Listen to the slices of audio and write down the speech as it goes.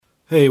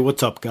Hey,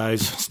 what's up,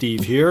 guys?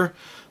 Steve here.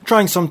 I'm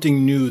trying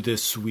something new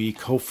this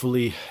week.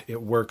 Hopefully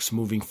it works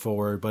moving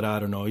forward, but I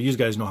don't know. You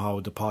guys know how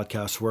the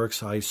podcast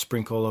works. I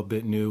sprinkle a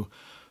bit new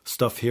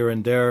stuff here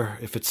and there.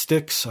 If it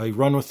sticks, I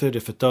run with it.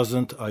 If it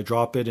doesn't, I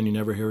drop it and you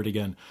never hear it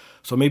again.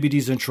 So maybe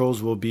these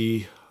intros will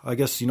be, I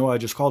guess, I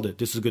just called it.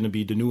 This is going to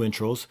be the new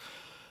intros.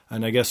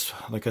 And I guess,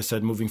 like I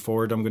said, moving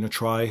forward, I'm going to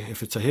try.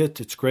 If it's a hit,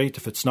 it's great.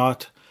 If it's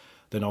not,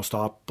 then I'll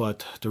stop.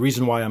 But the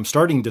reason why I'm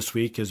starting this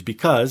week is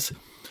because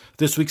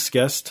this week's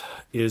guest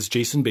is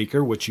Jason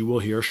Baker, which you will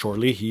hear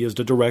shortly. He is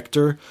the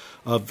director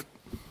of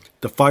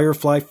the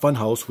Firefly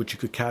Funhouse, which you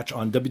could catch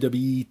on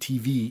WWE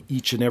TV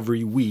each and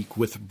every week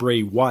with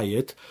Bray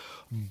Wyatt.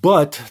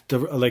 But,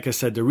 like I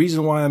said, the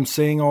reason why I'm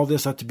saying all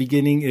this at the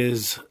beginning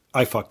is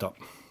I fucked up.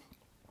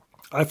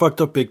 I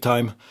fucked up big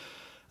time,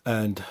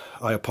 and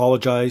I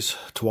apologize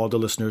to all the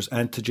listeners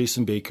and to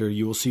Jason Baker.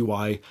 You will see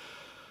why.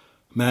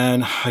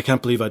 Man, I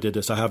can't believe I did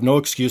this. I have no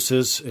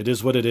excuses. It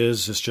is what it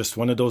is. It's just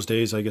one of those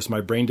days. I guess my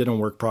brain didn't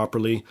work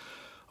properly,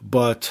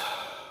 but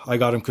I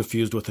got him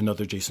confused with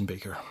another Jason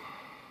Baker.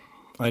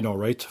 I know,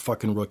 right?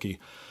 Fucking rookie.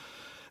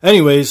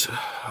 Anyways,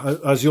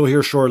 as you'll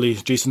hear shortly,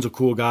 Jason's a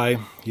cool guy.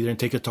 He didn't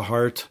take it to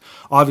heart.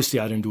 Obviously,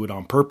 I didn't do it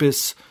on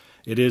purpose.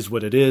 It is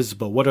what it is,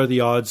 but what are the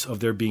odds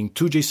of there being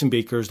two Jason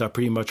Bakers that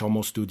pretty much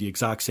almost do the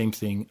exact same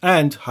thing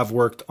and have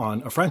worked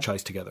on a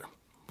franchise together?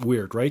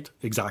 Weird, right?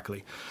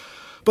 Exactly.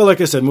 But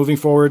like I said, moving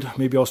forward,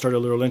 maybe I'll start a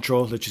little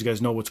intro, let you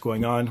guys know what's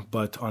going on.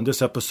 But on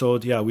this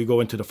episode, we go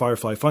into the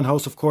Firefly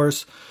Funhouse, of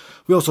course.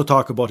 We also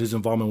talk about his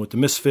involvement with the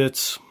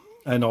Misfits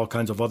and all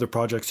kinds of other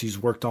projects he's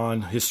worked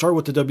on. His start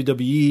with the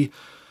WWE,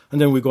 and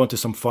then we go into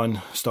some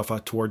fun stuff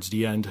towards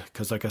the end.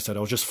 Because like I said, I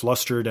was just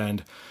flustered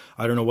and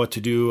I don't know what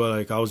to do.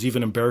 I was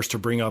even embarrassed to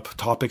bring up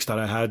topics that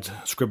I had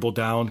scribbled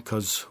down.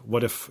 Because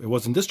what if it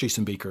wasn't this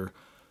Jason Baker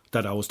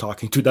that I was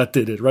talking to that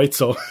did it, right?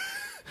 So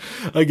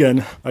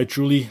again, I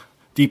truly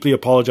deeply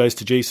apologize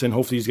to Jason.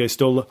 Hopefully you guys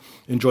still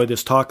enjoy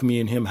this talk me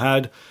and him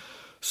had.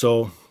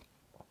 So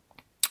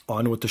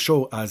on with the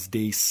show, as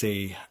they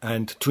say.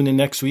 And tune in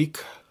next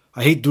week.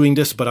 I hate doing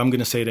this, but I'm going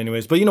to say it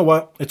anyways. But you know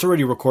what? It's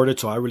already recorded,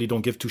 so I really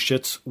don't give two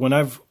shits. When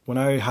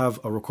I have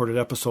a recorded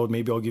episode,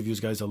 maybe I'll give you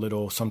guys a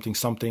little something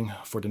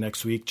for the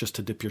next week just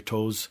to dip your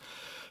toes.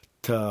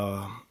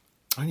 I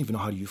don't even know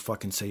how you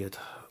fucking say it.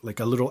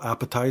 Like a little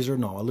appetizer?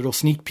 No, a little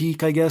sneak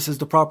peek, I guess is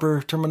the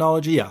proper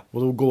terminology. Yeah,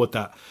 we'll go with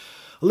that.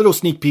 A little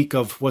sneak peek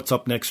of what's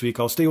up next week.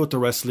 I'll stay with the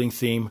wrestling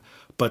theme,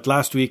 but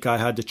last week I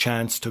had the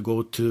chance to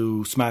go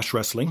to Smash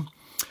Wrestling.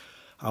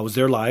 I was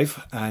there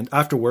live, and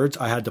afterwards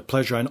I had the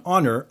pleasure and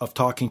honor of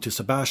talking to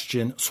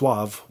Sebastian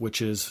Suave,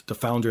 which is the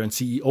founder and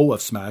CEO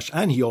of Smash,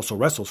 and he also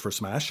wrestles for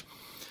Smash.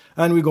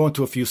 And we go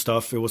into a few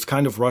stuff. It was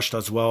kind of rushed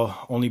as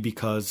well, only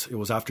because it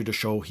was after the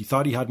show. He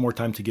thought he had more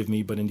time to give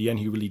me, but in the end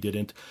he really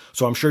didn't.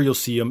 So I'm sure you'll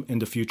see him in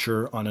the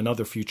future on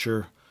another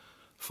future.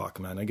 Fuck,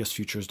 man, I guess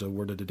future is the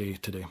word of the day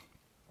today.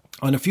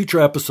 On a future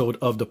episode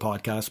of the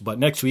podcast, but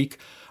next week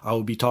I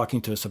will be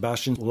talking to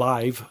Sebastian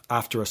live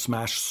after a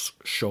Smash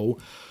show.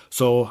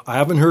 So I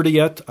haven't heard it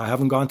yet. I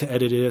haven't gone to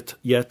edit it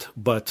yet,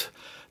 but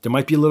there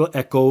might be a little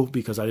echo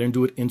because I didn't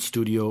do it in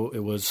studio.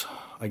 It was,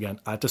 again,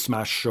 at the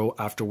Smash show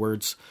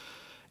afterwards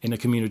in a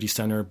community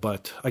center.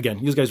 But again,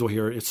 you guys will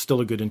hear it. It's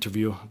still a good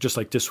interview, just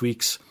like this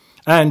week's.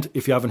 And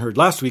if you haven't heard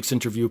last week's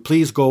interview,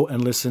 please go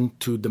and listen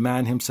to the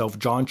man himself,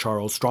 John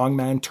Charles,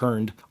 strongman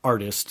turned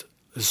artist.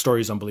 His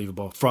story is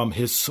unbelievable. From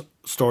his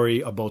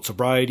story about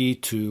sobriety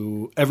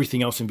to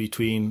everything else in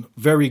between.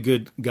 Very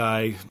good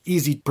guy.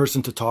 Easy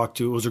person to talk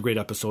to. It was a great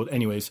episode.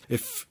 Anyways,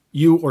 if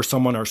you or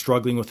someone are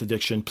struggling with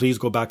addiction, please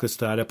go back listen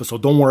to that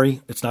episode. Don't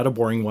worry. It's not a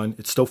boring one.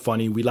 It's still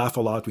funny. We laugh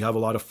a lot. We have a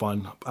lot of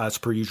fun as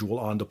per usual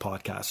on the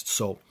podcast.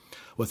 So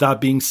with that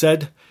being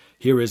said,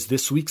 here is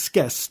this week's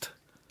guest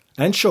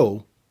and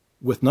show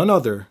with none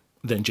other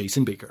than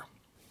Jason Baker.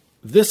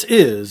 This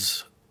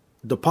is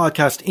the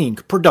Podcast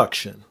Inc.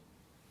 production.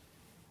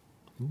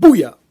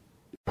 Booyah!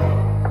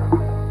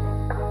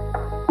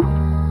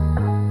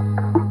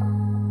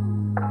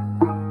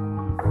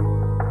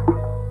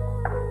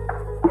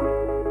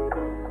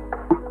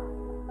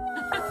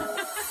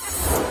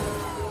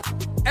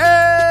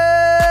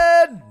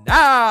 And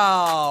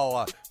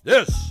now,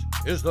 this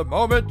is the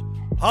moment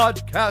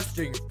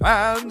podcasting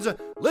fans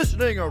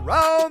listening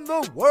around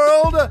the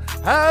world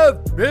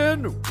have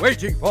been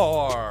waiting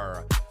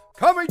for.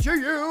 Coming to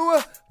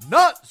you,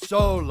 not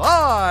so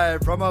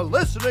live from a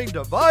listening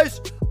device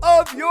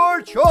of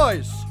your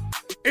choice.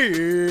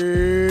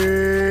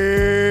 It's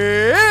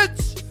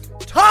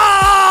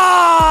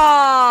time!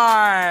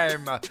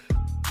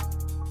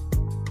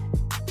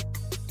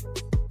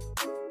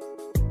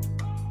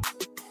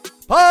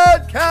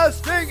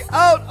 Podcasting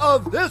out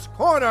of this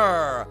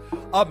corner,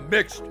 a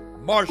mixed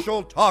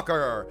martial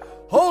talker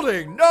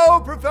holding no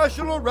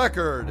professional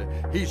record.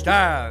 He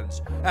stands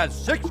at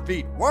 6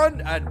 feet 1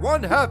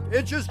 1/2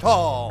 inches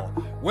tall,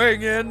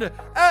 weighing in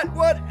at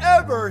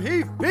whatever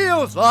he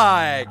feels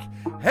like.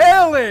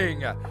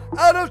 Hailing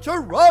out of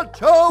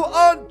Toronto,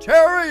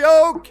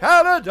 Ontario,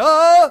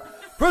 Canada,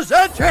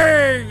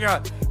 presenting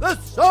the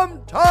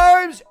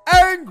sometimes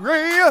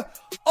angry,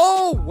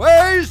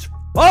 always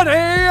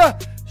funny,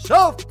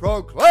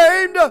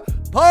 self-proclaimed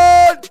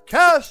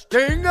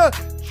podcasting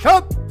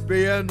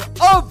champion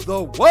of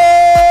the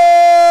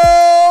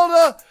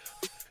world,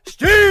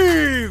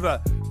 Steve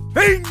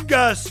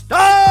Fingerstyles!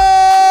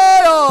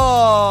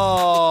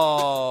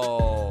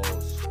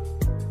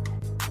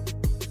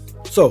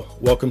 So,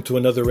 welcome to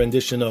another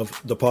rendition of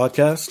the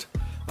podcast.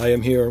 I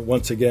am here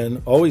once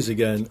again, always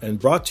again, and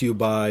brought to you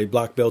by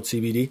Black Belt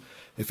CBD.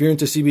 If you're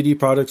into CBD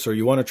products or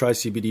you want to try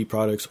CBD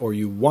products or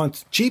you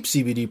want cheap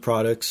CBD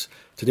products,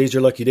 today's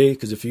your lucky day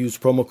because if you use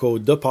promo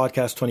code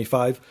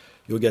ThePodcast25,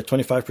 you'll get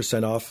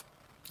 25% off.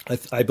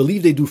 I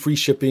believe they do free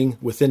shipping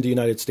within the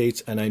United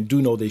States, and I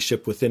do know they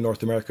ship within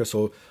North America,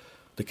 so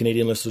the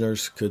Canadian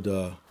listeners could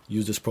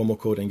use this promo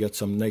code and get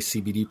some nice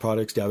CBD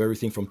products. They have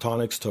everything from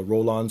tonics to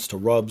roll-ons to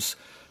rubs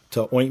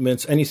to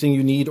ointments, anything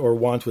you need or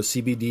want with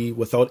CBD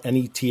without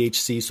any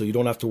THC, so you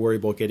don't have to worry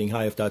about getting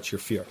high if that's your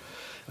fear.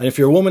 And if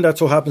you're a woman that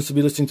so happens to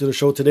be listening to the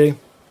show today,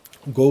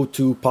 go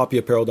to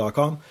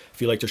poppyapparel.com.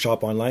 If you like to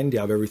shop online, they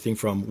have everything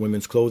from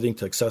women's clothing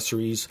to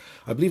accessories.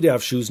 I believe they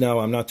have shoes now.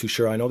 I'm not too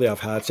sure. I know they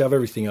have hats. They have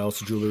everything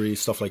else, jewelry,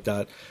 stuff like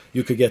that.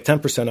 You could get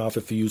 10% off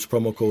if you use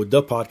promo code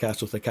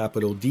ThePodcast with a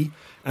capital D.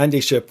 And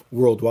they ship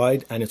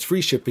worldwide. And it's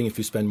free shipping if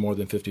you spend more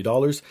than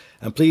 $50.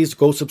 And please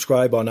go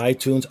subscribe on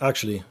iTunes.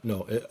 Actually,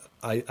 no,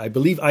 I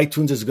believe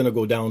iTunes is going to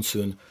go down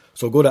soon.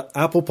 So go to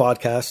Apple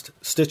Podcast,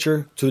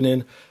 Stitcher,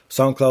 TuneIn,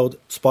 SoundCloud,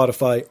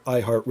 Spotify,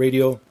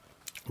 iHeartRadio.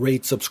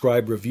 Rate,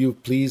 subscribe, review,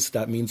 please.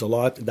 That means a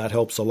lot. That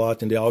helps a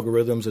lot in the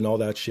algorithms and all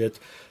that shit.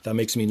 That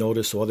makes me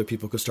notice so other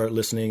people could start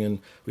listening and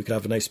we could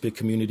have a nice big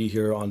community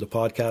here on the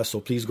podcast. So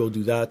please go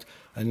do that.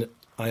 And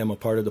I am a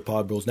part of the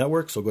Pod Bros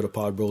Network, so go to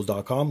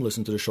podbros.com.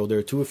 Listen to the show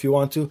there too if you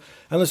want to.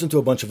 And listen to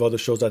a bunch of other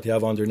shows that they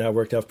have on their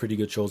network. They have pretty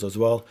good shows as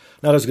well.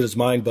 Not as good as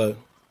mine, but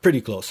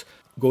pretty close.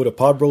 Go to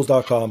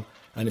podbros.com.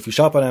 And if you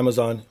shop on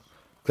Amazon,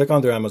 click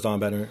on their Amazon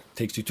banner. It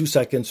takes you 2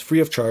 seconds, free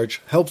of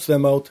charge. Helps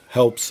them out,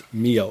 helps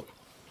me out.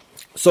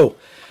 So,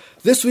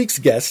 this week's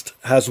guest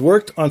has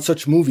worked on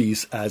such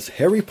movies as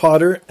Harry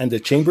Potter and the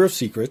Chamber of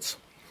Secrets,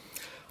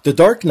 The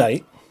Dark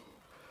Knight,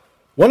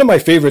 one of my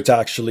favorites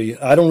actually,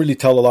 I don't really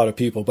tell a lot of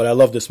people, but I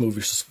love this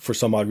movie for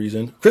some odd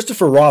reason,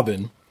 Christopher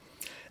Robin,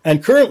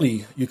 and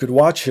currently you could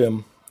watch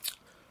him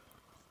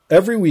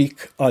every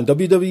week on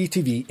WWE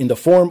TV in the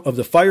form of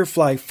the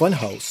Firefly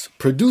Funhouse,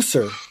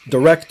 producer,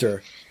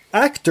 director,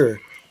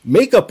 actor,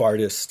 makeup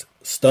artist,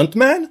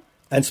 stuntman,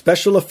 and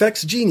special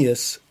effects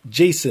genius,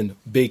 Jason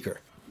Baker.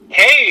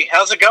 Hey,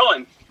 how's it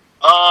going?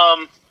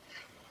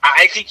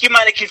 I think you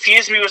might have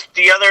confused me with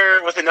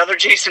another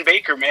Jason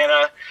Baker, man.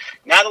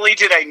 Not only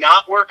did I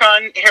not work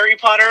on Harry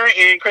Potter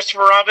and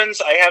Christopher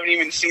Robin's, I haven't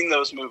even seen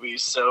those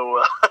movies.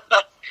 So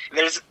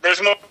there's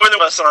more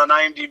than us on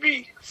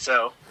IMDb.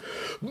 So,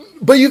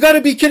 but you got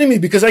to be kidding me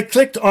because I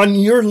clicked on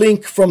your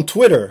link from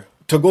Twitter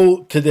to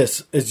go to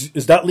this.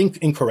 Is that link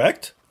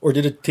incorrect, or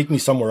did it take me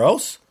somewhere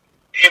else?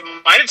 It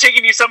might have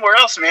taken you somewhere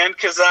else, man,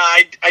 because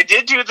I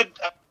did do the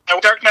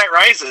Dark Knight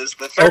Rises,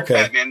 the third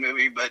Batman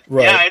movie, but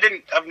right. Yeah,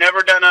 I've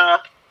never done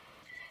I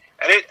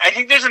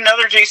think there's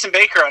another Jason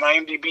Baker on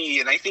IMDb,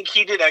 and I think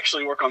he did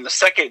actually work on the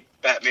second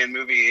Batman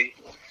movie,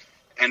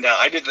 and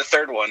I did the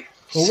third one.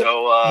 Well,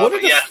 so,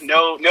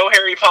 no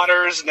Harry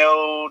Potters,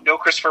 no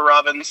Christopher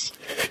Robins.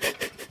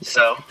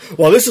 So,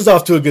 well, this is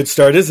off to a good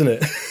start, isn't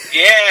it?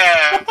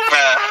 Yeah.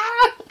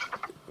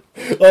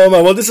 Oh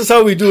man, well, this is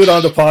how we do it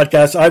on the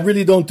podcast. I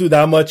really don't do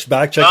that much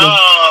back checking.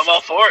 Oh, I'm all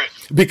for it.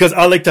 Because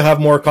I like to have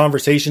more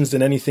conversations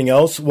than anything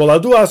else. Well,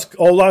 I'll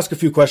ask a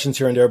few questions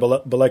here and there,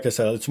 but like I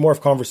said, it's more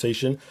of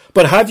conversation.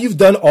 But have you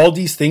done all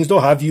these things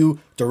though? Have you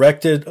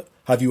directed?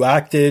 Have you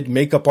acted?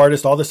 Makeup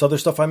artist? All this other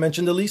stuff I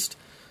mentioned at least?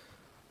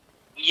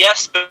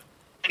 Yes, but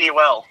pretty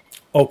well.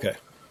 Okay.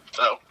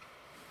 So,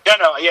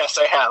 yes,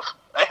 I have.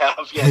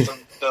 Yes,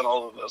 I've done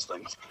all of those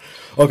things.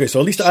 Okay, so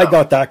at least I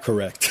got that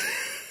correct.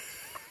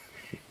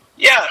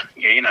 Yeah,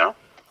 you know.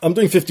 I'm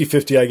doing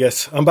 50-50, I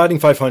guess. I'm batting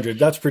 500.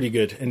 That's pretty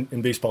good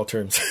in baseball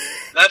terms.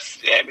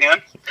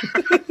 Man.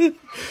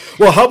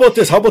 Well, how about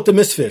this? How about the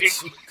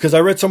Misfits? Because I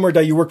read somewhere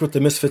that you worked with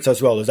the Misfits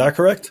as well. Is that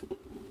correct?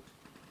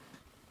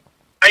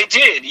 I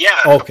did,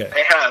 yeah. Okay.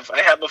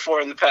 I have before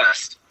in the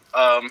past.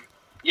 I've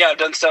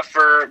done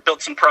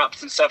built some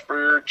props and stuff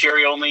for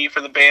Jerry Only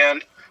for the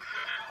band.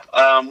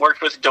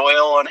 Worked with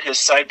Doyle on his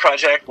side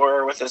project,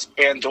 where with his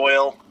band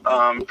Doyle,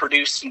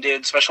 produced and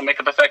did special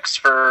makeup effects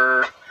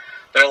for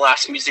their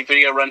last music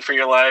video, Run For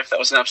Your Life. That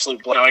was an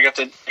absolute blast. I got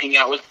to hang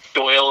out with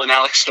Doyle and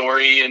Alex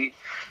Story and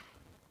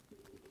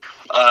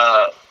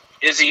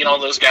Izzy and all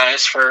those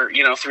guys for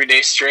 3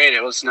 days straight.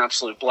 It was an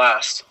absolute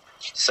blast.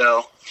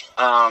 So,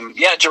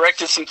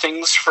 directed some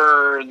things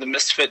for the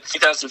Misfits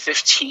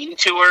 2015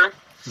 tour.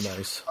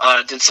 Nice.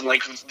 Did some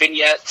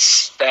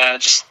vignettes,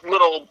 just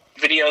little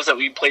videos that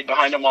we played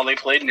behind them while they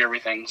played and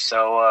everything.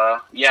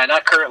 So,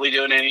 not currently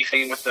doing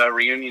anything with the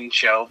reunion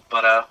show,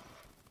 but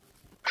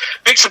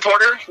big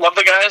supporter. Love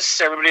the guys.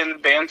 Everybody in the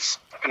band's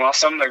fucking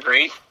awesome. They're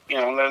great.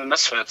 They're the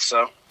Misfits,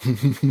 so.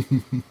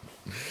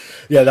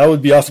 Yeah, that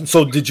would be awesome.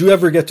 So did you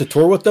ever get to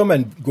tour with them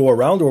and go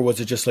around, or was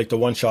it just like the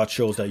one-shot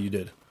shows that you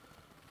did?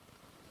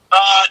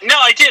 No,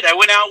 I did. I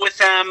went out with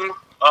them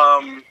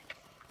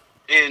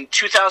in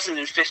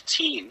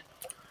 2015.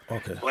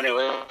 Okay. When it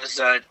was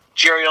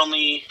Jerry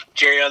Only,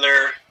 Jerry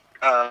Other,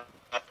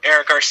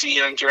 Eric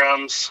Garcia on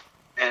drums,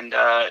 and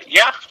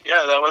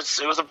it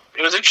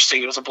was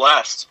interesting. It was a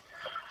blast.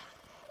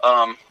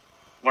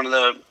 One of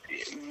the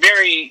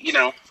very,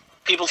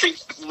 people think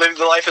living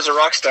the life as a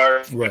rock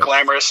star, right,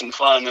 glamorous and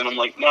fun, and I'm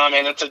like, no,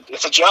 man, it's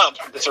a job.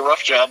 It's a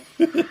rough job.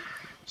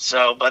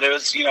 So, but it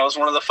was, it was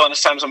one of the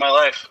funnest times of my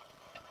life.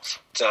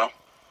 So.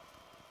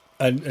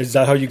 And is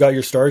that how you got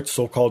your start,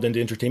 so-called in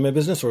the entertainment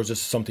business, or is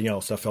this something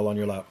else that fell on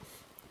your lap?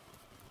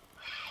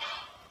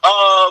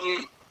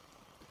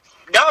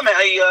 No, man,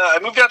 I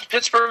moved out to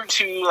Pittsburgh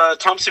to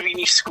Tom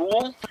Savini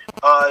School.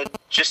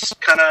 Just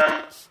kind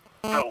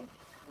of,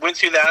 went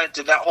through that,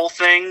 did that whole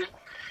thing.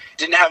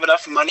 Didn't have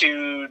enough money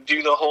to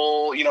do the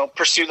whole,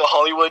 pursue the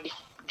Hollywood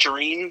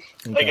dream,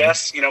 okay, I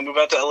guess. Move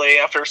out to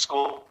LA after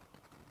school.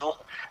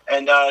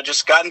 And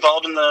just got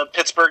involved in the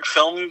Pittsburgh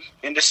film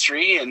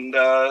industry and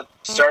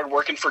started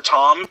working for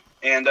Tom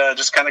and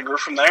just kind of grew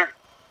from there.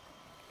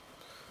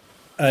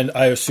 And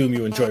I assume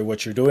you enjoy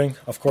what you're doing,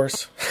 of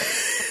course.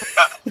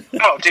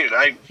 Oh, dude,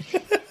 I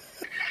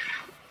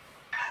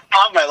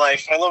love my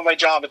life. I love my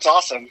job. It's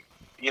awesome.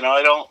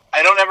 I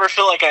don't ever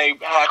feel like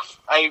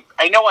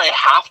I know I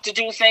have to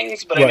do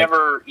things, but right, I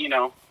never,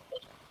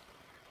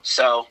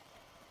 so,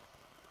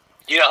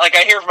 like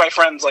I hear from my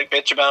friends like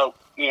bitch about,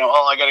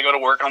 I got to go to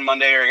work on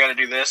Monday or I got to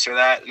do this or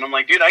that. And I'm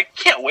like, dude, I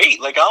can't wait.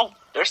 Like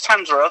there's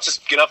times where I'll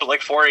just get up at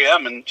like 4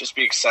 a.m. and just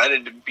be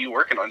excited to be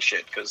working on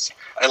shit because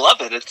I love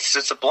it.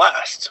 It's a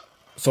blast.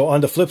 So on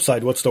the flip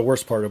side, what's the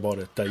worst part about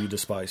it that you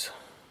despise?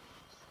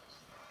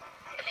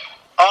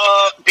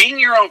 Being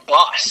your own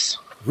boss.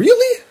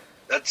 Really?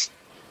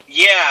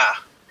 Yeah.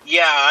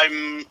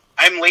 I'm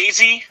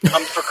lazy.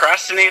 I'm a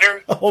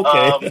procrastinator.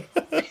 Okay.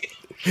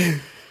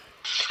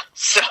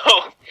 So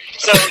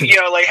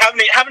like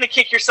having to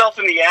kick yourself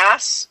in the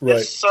ass, right,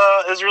 is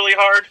really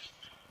hard.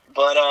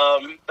 But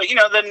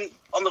then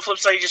on the flip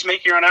side, you just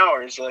make your own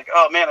hours. You're like,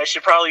 oh man, I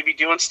should probably be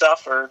doing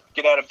stuff or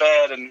get out of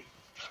bed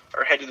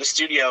or head to the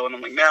studio. And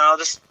I'm like, no, I'll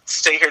just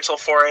stay here till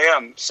 4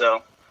 a.m.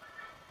 So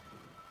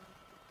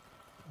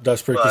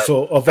that's pretty cool.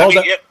 So of all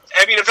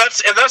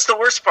if that's the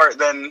worst part,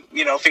 then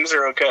things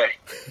are okay.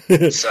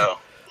 So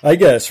I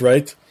guess,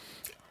 right?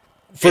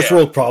 First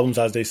world problems,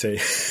 as they say.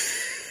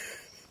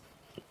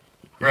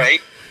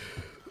 Right.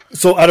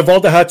 So out of all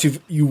the hats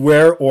you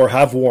wear or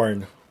have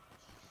worn,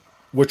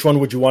 which one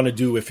would you want to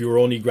do if you were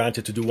only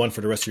granted to do one for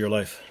the rest of your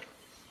life?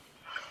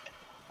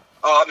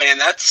 Oh man,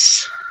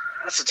 that's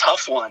a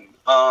tough one.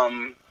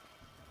 I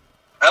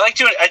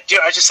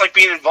just like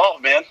being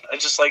involved, man. I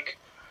just like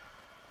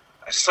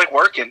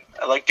working.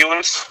 I like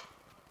doing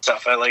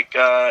stuff. I like,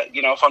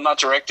 if I'm not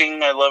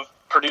directing, I love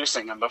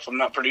producing. If I'm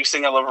not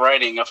producing, I love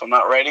writing. If I'm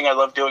not writing, I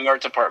love doing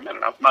art department.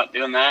 And if I'm not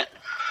doing that,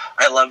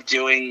 I love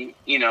doing,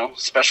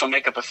 special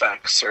makeup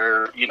effects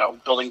or,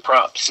 building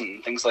props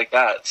and things like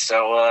that.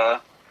 So,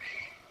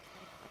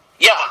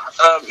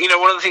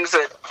 one of the things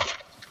that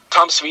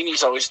Tom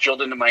Savini's always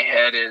drilled into my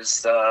head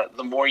is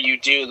the more you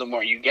do, the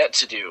more you get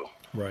to do.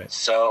 Right.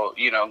 So,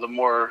 the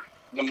more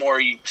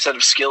set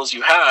of skills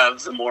you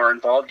have, the more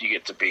involved you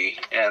get to be,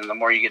 and the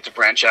more you get to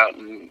branch out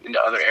into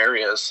other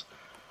areas.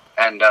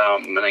 And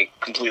I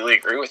completely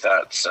agree with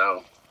that.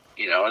 So,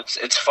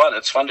 it's fun.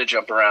 It's fun to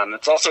jump around.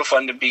 It's also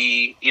fun to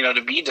be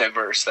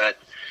diverse. That,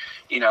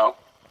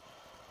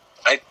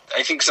 I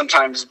think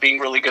sometimes being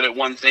really good at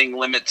one thing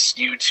limits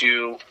you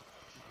to,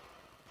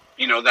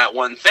 that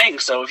one thing.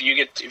 So if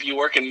you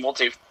work in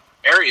multi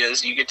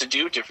areas, you get to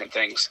do different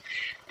things,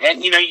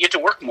 and you get to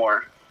work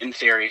more in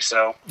theory.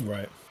 So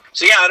right.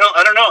 So yeah,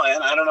 I don't know,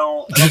 man. I don't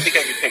know. I don't think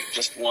I could pick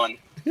just one.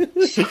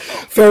 So.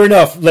 Fair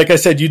enough. Like I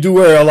said, you do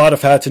wear a lot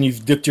of hats, and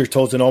you've dipped your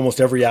toes in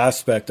almost every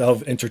aspect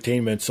of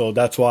entertainment. So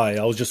that's why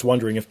I was just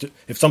wondering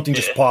if something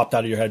just popped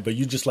out of your head, but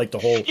you just like the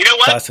whole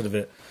facet of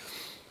it.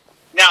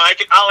 No,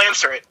 I'll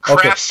answer it.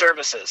 Craft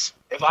services.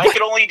 If I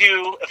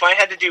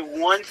had to do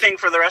one thing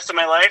for the rest of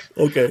my life,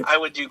 okay, I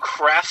would do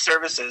craft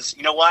services.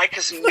 You know why?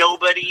 Because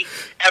nobody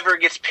ever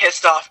gets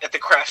pissed off at the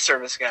craft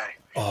service guy.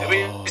 Oh.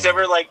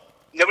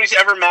 Nobody's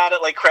ever mad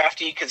at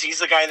Crafty because he's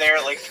the guy there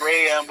at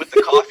 3 a.m. with the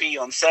coffee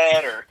on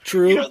set, or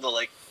true,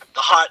 the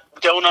hot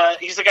donut.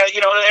 He's the guy.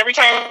 Every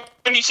time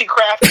you see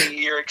Crafty,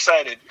 you're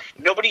excited.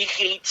 Nobody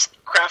hates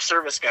craft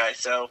service guy.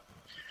 So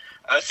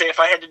I would say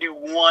if I had to do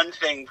one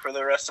thing for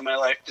the rest of my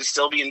life to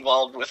still be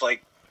involved with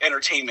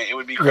entertainment, it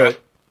would be craft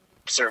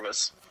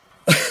service.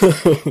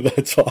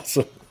 That's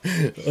awesome.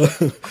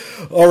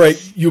 All right,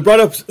 you brought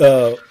up.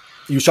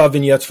 You shot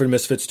vignettes for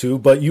Misfits too,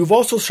 but you've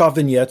also shot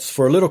vignettes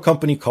for a little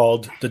company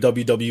called the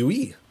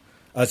WWE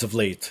as of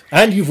late.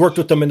 And you've worked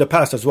with them in the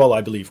past as well,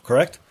 I believe,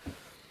 correct?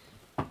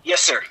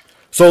 Yes, sir.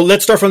 So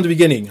let's start from the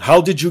beginning.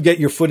 How did you get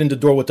your foot in the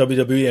door with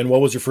WWE, and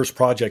what was your first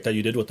project that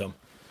you did with them?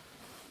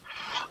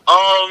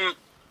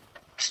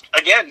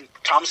 Again,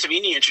 Tom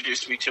Savini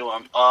introduced me to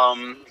him.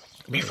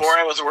 before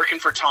I was working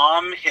for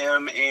Tom,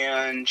 him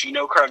and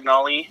Gino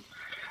Crognoli.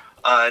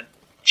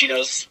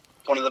 Gino's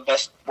one of the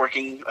best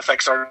working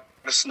effects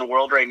artists in the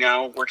world right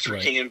now. Works for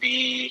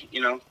KMB,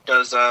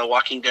 does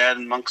Walking Dead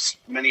and amongst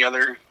many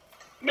other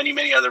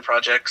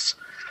projects.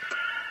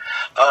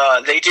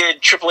 They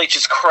did Triple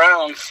H's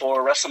crown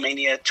for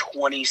WrestleMania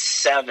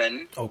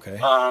 27. Okay.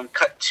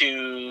 Cut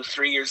to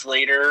 3 years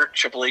later,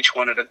 Triple H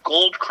wanted a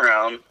gold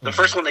crown. The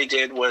first one they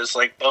did was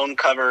like bone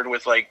covered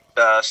with like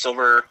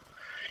silver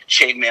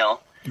chainmail.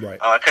 Right.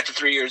 Cut to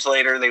 3 years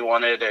later, they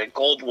wanted a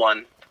gold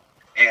one,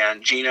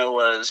 and Gino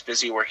was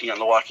busy working on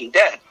The Walking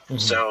Dead,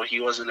 so he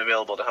wasn't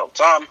available to help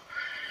Tom.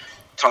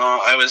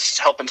 I was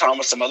helping Tom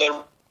with some other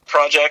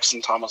projects,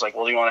 and Tom was like,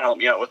 "Well, do you want to help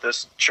me out with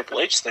this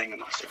Triple H thing?"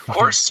 And I was like, "Of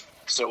course."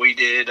 So we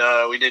did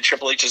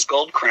Triple H's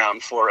gold crown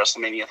for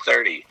WrestleMania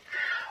 30.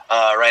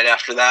 Right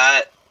after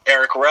that,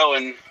 Eric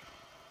Rowan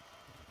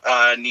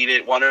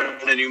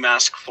wanted a new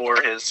mask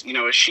for his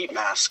his sheep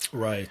mask.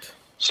 Right.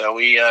 So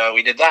we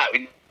did that.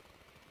 We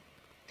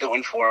did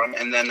one for him,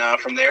 and then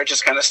from there it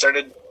just kind of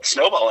started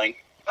snowballing.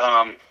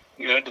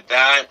 Did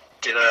that.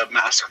 Did a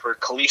mask for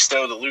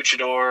Kalisto, the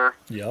Luchador.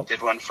 Yep.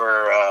 Did one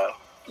for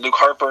Luke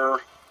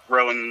Harper,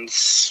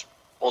 Rowan's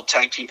old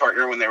tag team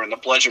partner when they were in the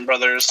Bludgeon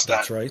Brothers.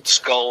 That's that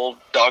right.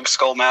 dog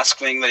skull mask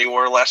thing that he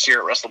wore last year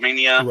at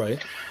WrestleMania.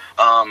 Right.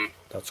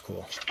 That's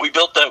cool. We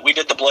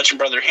did the Bludgeon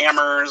Brother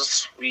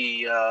hammers.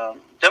 We done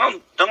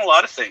a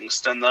lot of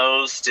things. Done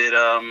those. Did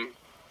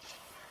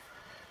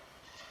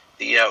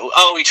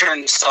we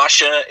turned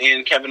Sasha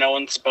and Kevin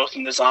Owens both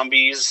into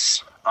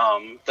zombies.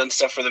 Done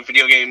stuff for the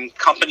video game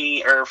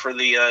company or for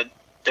the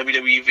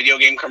WWE video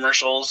game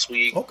commercials.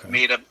 We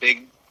made a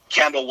big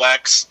candle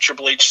wax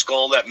Triple H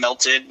skull that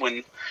melted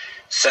when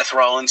Seth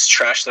Rollins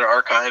trashed their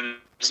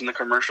archives in the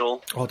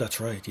commercial. Oh, that's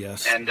right.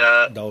 Yes, and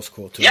that was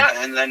cool too.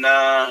 Yeah, and then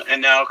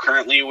and now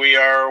currently we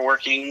are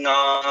working.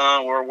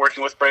 We're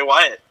working with Bray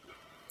Wyatt.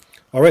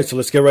 All right, so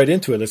let's get right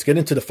into it. Let's get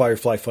into the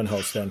Firefly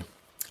Funhouse then.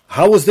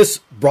 How was this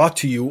brought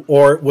to you,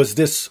 or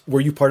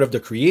were you part of the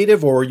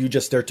creative, or were you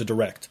just there to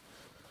direct?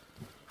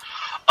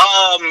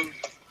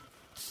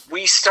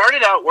 We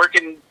started out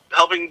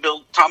helping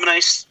build. Tom and I,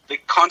 they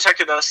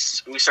contacted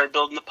us, and we started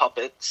building the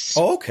puppets.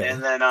 Oh, okay.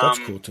 And then that's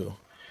cool too.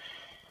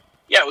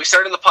 Yeah, we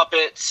started the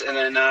puppets, and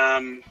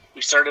then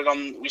we started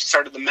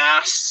the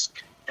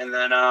mask, and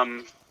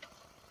then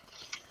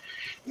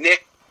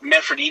Nick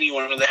Manfredini,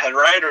 one of the head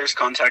writers,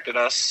 contacted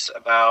us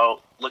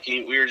about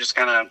looking. We were just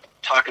kind of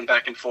talking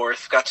back and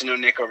forth. Got to know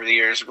Nick over the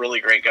years.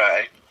 Really great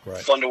guy. Right.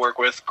 Fun to work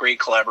with. Great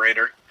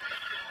collaborator.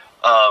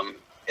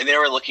 And they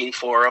were looking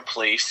for a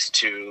place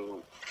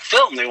to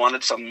film. They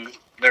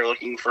were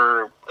looking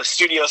for a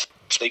studio so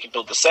they could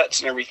build the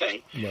sets and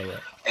everything. Right.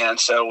 And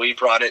so we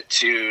brought it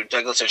to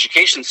Douglas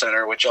Education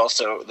Center, which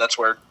also, that's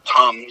where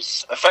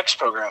Tom's effects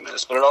program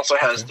is, but it also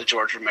has the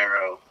George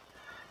Romero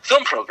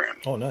film program.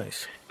 Oh,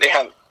 nice.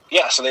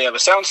 So they have a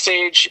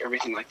soundstage,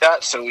 everything like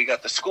that. So we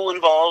got the school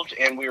involved,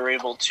 and we were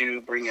able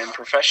to bring in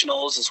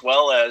professionals as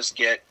well as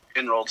get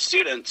enrolled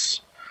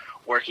students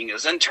working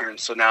as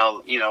interns. So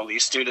now,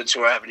 these students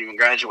who haven't even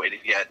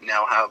graduated yet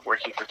now have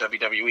working for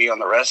WWE on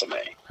the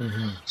resume.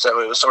 Mm-hmm. So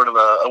it was sort of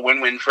a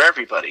win-win for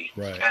everybody.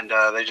 Right. And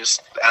they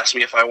just asked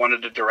me if I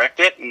wanted to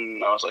direct it,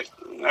 and I was like,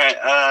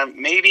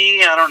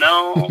 maybe, I don't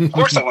know. Of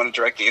course I want to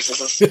direct these.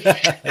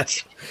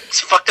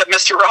 It's fucked up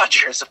Mr.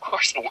 Rogers. Of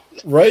course I want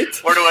it. Right?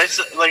 Where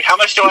do how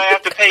much do I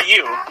have to pay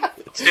you?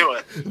 Let's do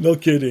it. No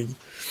kidding.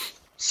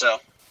 So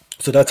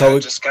that's how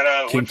it just kind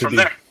of went from be.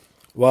 there.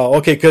 Wow,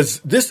 okay, because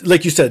this,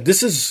 like you said,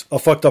 this is a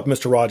fucked up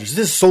Mr. Rogers.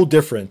 This is so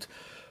different.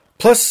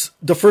 Plus,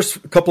 the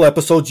first couple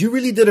episodes, you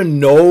really didn't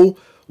know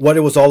what it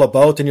was all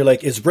about, and you're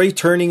like, is Bray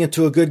turning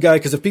into a good guy?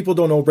 Because if people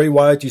don't know, Bray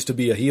Wyatt used to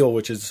be a heel,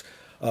 which is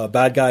a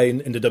bad guy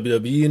in the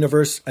WWE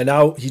universe, and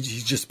now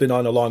he's just been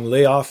on a long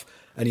layoff,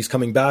 and he's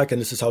coming back, and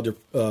this is how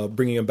they're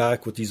bringing him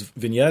back with these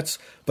vignettes.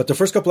 But the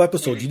first couple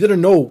episodes, you didn't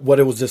know what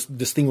it was.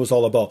 This thing was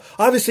all about.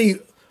 Obviously,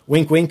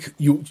 wink, wink,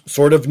 you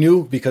sort of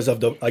knew because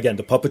of the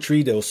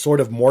puppetry. That was sort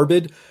of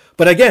morbid.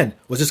 But again,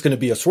 was this going to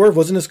be a swerve?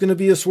 Wasn't this going to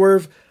be a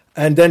swerve?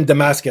 And then the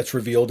mask gets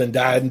revealed, and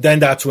then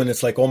that's when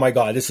it's like, oh my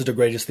God, this is the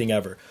greatest thing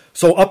ever.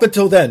 So up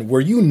until then,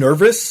 were you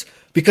nervous?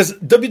 Because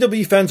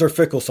WWE fans are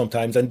fickle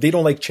sometimes, and they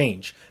don't like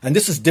change. And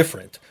this is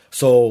different.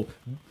 So,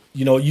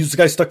 you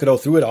guys stuck it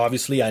out through it,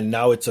 obviously, and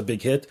now it's a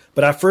big hit.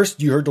 But at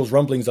first, you heard those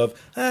rumblings of,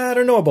 I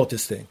don't know about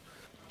this thing.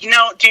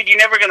 Dude, you're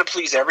never going to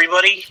please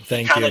everybody.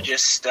 Thank you. Kind of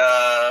just...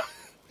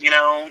 you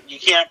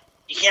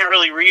can't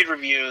really read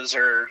reviews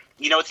or,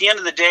 at the end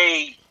of the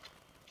day,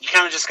 you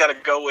kind of just got to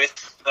go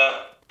with,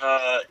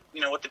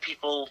 what the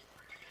people,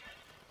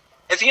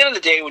 at the end of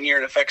the day, when you're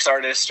an effects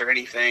artist or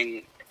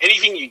anything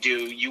you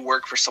do, you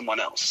work for someone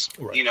else.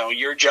 Right.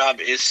 Your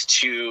job is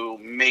to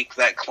make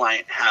that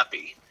client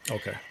happy.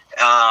 Okay.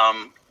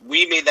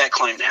 We made that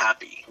client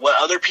happy.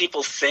 What other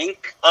people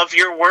think of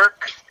your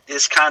work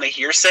is kind of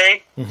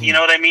hearsay. Mm-hmm. You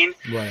know what I mean?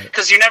 Right.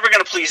 Because you're never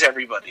going to please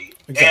everybody.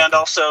 Exactly. And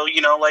also,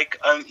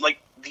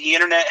 the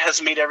internet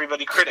has made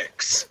everybody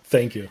critics.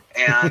 Thank you.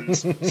 And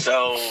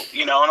so,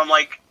 and I'm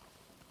like,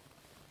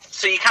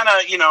 So you kind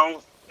of, you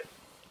know,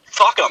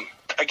 fuck them,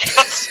 I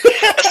guess.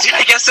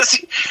 I guess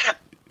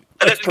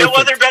that's no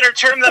other better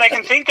term that I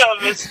can think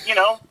of is, you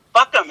know,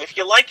 fuck them. If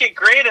you like it,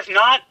 great. If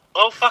not,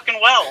 oh fucking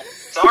well.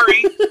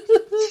 Sorry.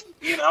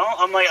 You know,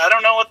 I'm like, I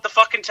don't know what to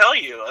fucking tell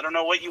you. I don't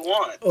know what you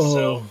want. Oh.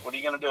 So what are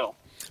you going to do?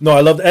 No,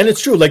 I love that. And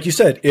it's true. Like you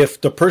said,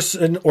 if the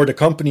person or the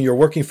company you're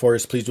working for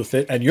is pleased with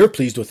it and you're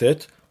pleased with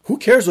it, who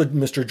cares what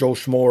Mr. Joe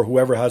Schmo or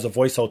whoever has a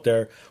voice out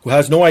there who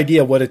has no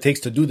idea what it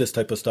takes to do this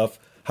type of stuff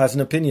has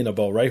an opinion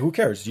about, right? Who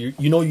cares? You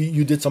know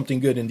you did something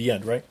good in the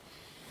end, right?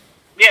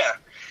 Yeah.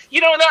 You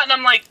know that, and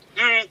I'm like,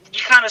 you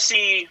kind of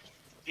see,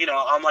 you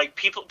know, I'm like,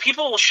 people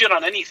will shit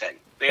on anything.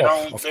 They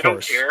don't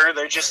care.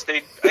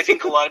 I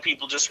think a lot of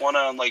people just want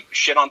to like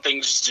shit on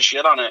things just to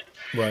shit on it,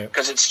 right?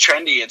 Because it's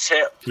trendy, it's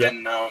hip,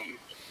 and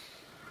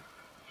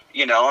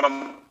you know, and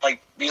I'm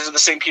like, these are the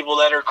same people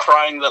that are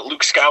crying that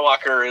Luke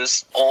Skywalker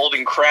is old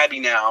and crabby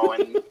now,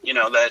 and you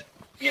know that,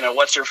 you know,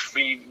 what's her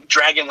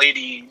Dragon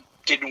Lady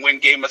didn't win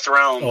Game of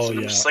Thrones, and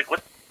I'm just like,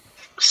 what?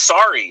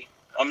 Sorry,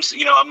 I'm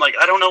like,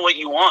 I don't know what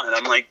you want.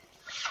 I'm like,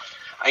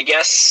 I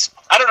guess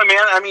I don't know,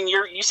 man. I mean,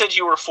 you said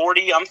you were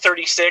 40. I'm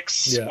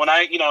 36. Yeah. When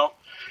you know,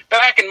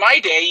 back in my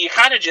day, you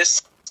kind of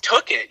just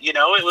took it. You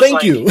know, it was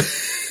Thank you.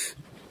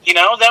 You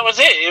know, that was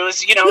it. It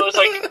was, you know, it was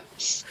like,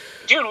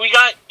 dude, we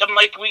got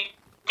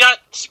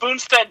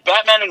spoon-fed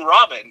Batman and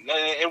Robin,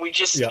 and we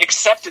just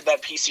accepted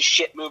that piece of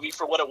shit movie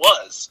for what it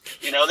was.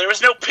 You know, there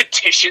was no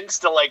petitions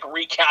to like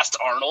recast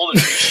Arnold and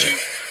reshoot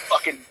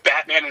fucking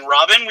Batman and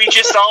Robin. We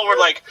just all were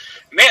like,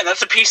 man,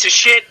 that's a piece of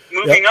shit.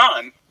 Moving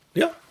on.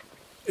 Yeah.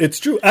 It's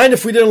true. And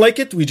if we didn't like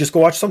it, we just go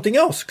watch something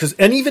else.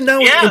 And even now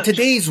in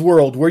today's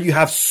world where you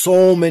have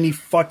so many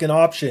fucking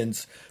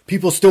options,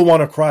 people still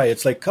want to cry.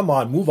 It's like, come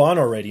on, move on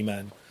already,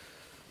 man.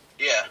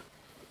 Yeah.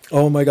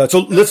 Oh my God.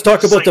 So let's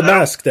talk about the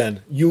mask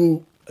then.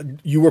 You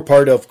were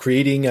part of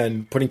creating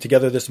and putting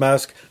together this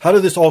mask. How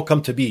did this all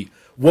come to be?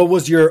 What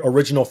was your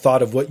original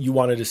thought of what you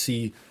wanted to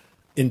see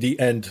in the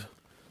end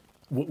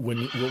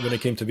when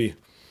it came to be?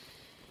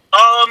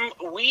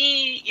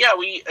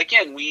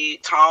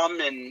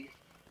 Tom and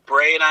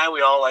Bray and I,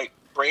 we all like,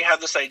 Bray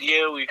had this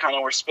idea. We kind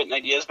of were spitting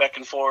ideas back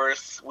and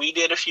forth. We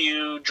did a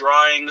few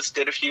drawings,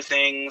 did a few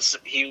things.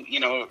 We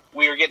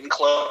were getting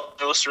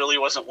close. Really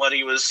wasn't what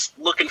he was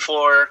looking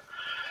for.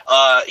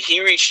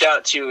 He reached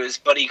out to his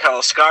buddy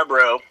Kyle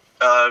Scarborough,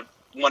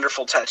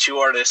 wonderful tattoo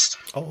artist.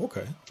 Oh,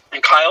 okay.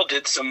 And Kyle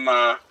did some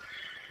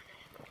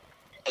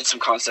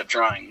concept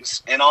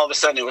drawings, and all of a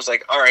sudden it was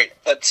like, all right,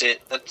 that's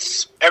it.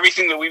 That's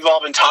everything that we've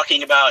all been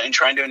talking about and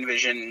trying to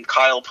envision.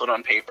 Kyle put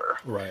on paper.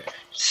 Right.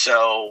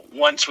 So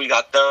once we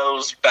got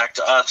those back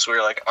to us, we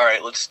were like, all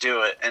right, let's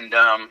do it. And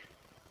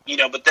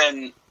but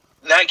then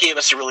that gave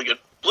us a really good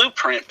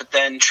blueprint. But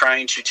then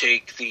trying to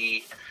take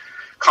the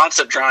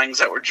concept drawings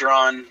that were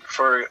drawn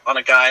on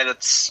a guy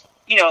that's,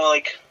 you know,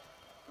 like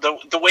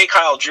the way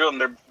Kyle drew them,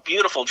 they're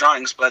beautiful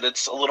drawings, but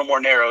it's a little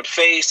more narrowed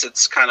face.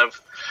 It's kind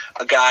of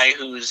a guy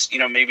who's, you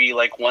know, maybe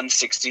like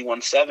 160,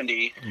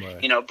 170,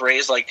 right. You know,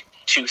 Bray's like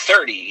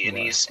 230, and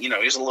right.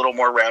 He's a little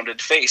more rounded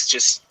face,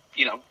 just,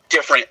 you know,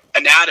 different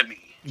anatomy.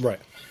 Right.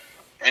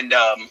 And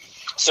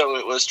so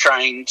it was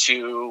trying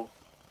to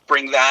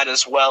bring that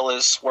as well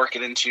as work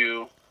it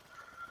into,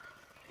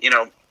 you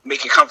know,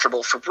 make it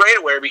comfortable for Bray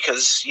to wear,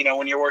 because, you know,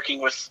 when you're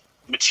working with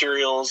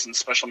materials and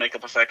special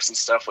makeup effects and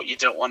stuff, what you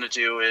don't want to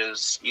do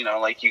is, you know,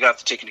 like, you got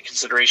to take into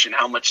consideration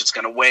how much it's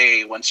going to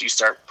weigh once you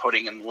start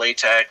putting in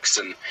latex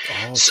and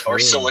or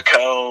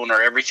silicone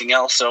or everything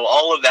else. So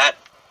all of that,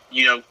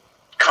 you know,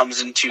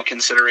 comes into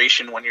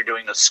consideration when you're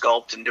doing a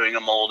sculpt and doing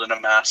a mold and a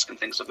mask and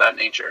things of that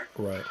nature.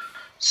 Right.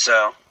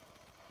 So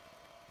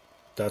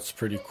that's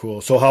pretty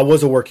cool. So how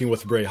was it working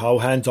with Bray? How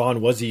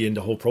hands-on was he in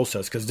the whole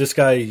process? Because this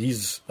guy,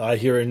 I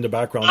hear in the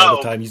background all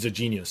the time, he's a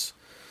genius.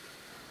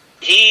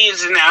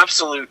 He's an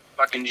absolute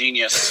fucking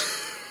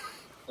genius.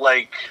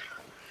 Like,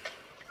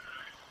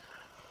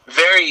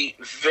 very,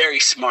 very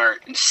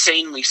smart,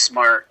 insanely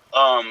smart.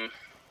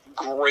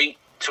 Great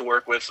to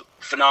work with,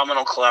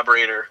 phenomenal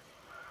collaborator.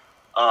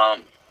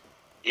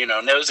 You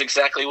know, knows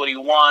exactly what he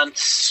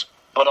wants,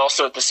 but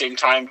also at the same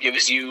time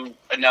gives you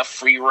enough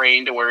free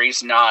reign to where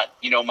he's not,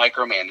 you know,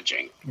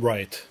 micromanaging.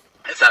 Right.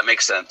 If that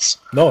makes sense.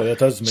 No, that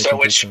does make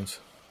complete sense.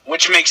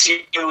 Which makes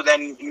you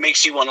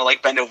want to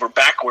like bend over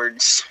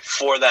backwards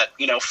for that,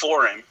 you know,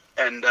 for him.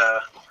 And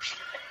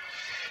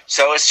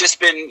so it's just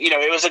been, you know,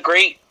 it was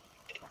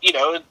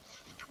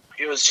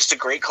just a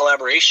great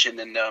collaboration.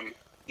 And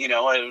you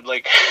know, I'd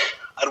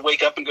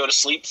wake up and go to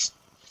sleep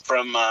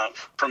from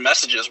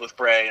messages with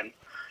Bray, and,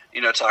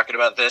 you know, talking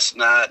about this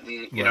and that,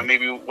 and, you know,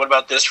 maybe what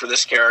about this for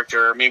this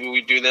character, or maybe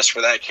we do this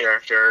for that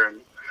character, and,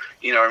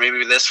 you know, or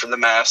maybe this for the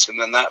mask and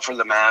then that for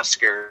the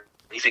mask, or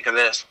what do you think of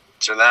this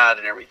or that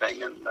and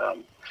everything. And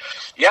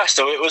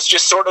so it was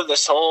just sort of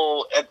this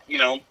whole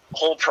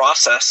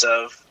process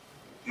of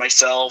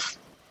myself,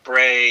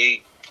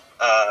 Bray,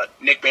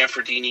 Nick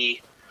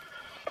Manfredini,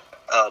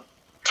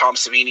 Tom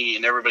Savini,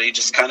 and everybody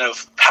just kind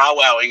of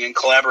powwowing and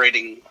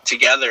collaborating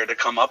together to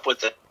come up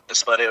with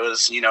this. But it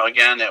was, you know,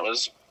 again, it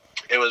was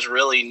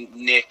really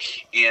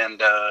Nick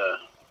and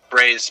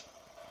Bray's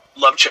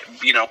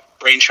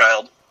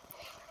brainchild.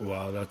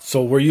 Wow,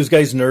 so were you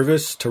guys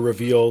nervous to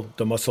reveal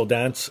the Muscle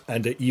Dance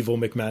and the evil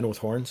McMahon with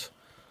horns?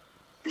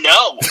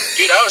 No,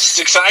 dude, I was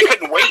excited. I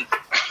couldn't wait.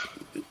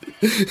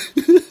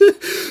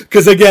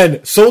 Because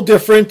again, so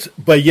different,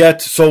 but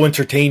yet so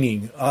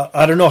entertaining.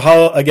 I don't know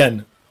how.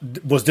 Again,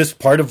 was this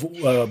part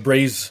of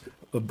Bray's,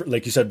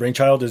 like you said,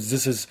 brainchild? Is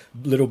this his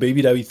little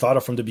baby that he thought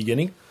of from the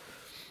beginning?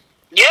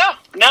 Yeah,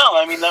 no,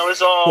 I mean that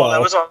was all. Wow.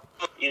 That was all.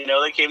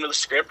 They came to the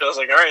script. I was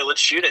like, all right,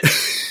 let's shoot it.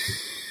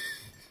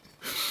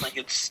 Like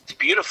it's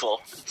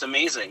beautiful. It's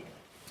amazing.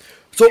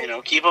 So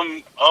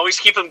always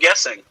keep them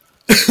guessing.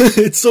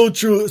 It's so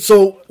true.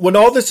 So when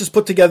all this is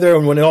put together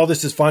and when all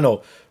this is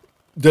final,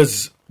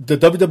 does the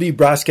WWE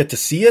brass get to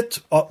see it?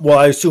 Well,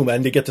 I assume,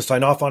 and they get to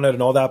sign off on it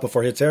and all that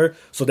before it hits air.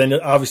 So then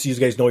obviously you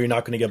guys know you're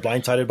not going to get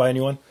blindsided by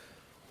anyone.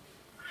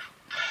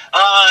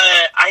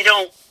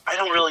 I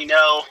don't really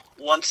know.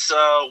 Once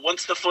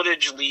the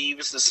footage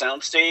leaves the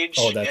soundstage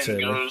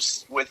and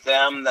goes with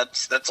them,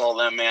 that's all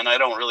them, man. I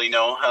don't really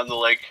know how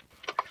the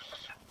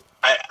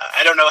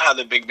I don't know how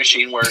the big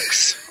machine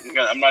works.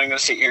 I'm not even gonna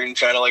sit here and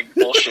try to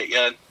bullshit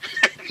yet.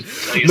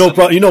 No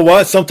problem. You know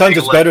what? Sometimes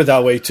it's better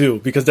that way too,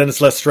 because then it's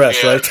less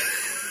stress, right?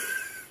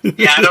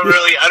 Yeah, I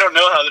don't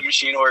know how the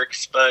machine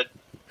works, but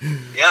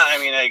yeah, I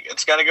mean,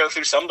 it's got to go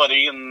through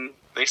somebody, and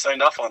they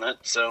signed off on it.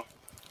 So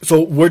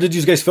where did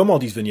you guys film all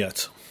these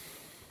vignettes?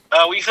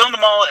 We filmed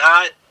them all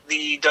at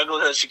the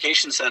Douglas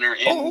Education Center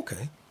in,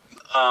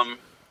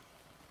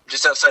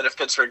 just outside of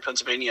Pittsburgh,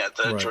 Pennsylvania, at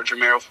the George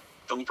Romero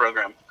Film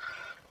Program.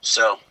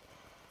 So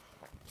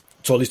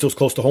at least it was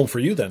close to home for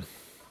you then.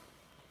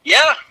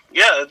 Yeah,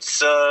 it's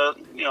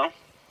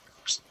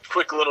just a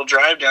quick little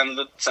drive down to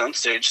the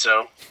soundstage,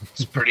 so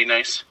it's pretty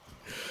nice.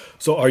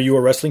 So are you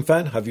a wrestling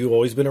fan? Have you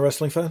always been a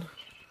wrestling fan?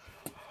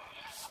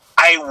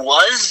 I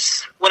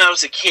was when I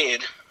was a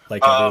kid.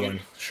 Like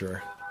everyone,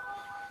 sure.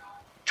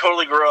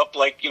 Totally grew up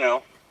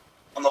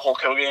on the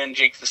Hulk Hogan,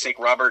 Jake the Snake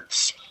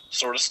Roberts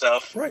sort of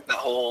stuff. Right. That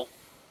whole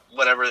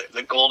whatever,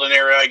 the golden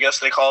era, I guess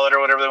they call it, or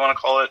whatever they want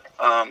to call it.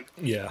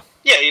 Yeah,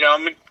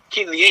 I'm a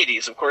kid in the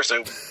 80s. Of course, I,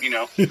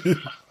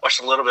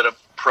 watched a little bit of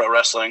pro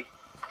wrestling.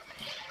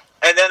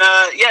 And then,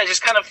 it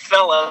just kind of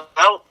fell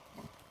out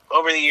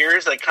over the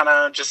years. I kind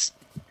of just,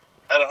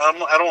 I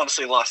don't want to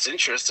say lost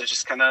interest. I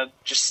just kind of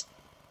just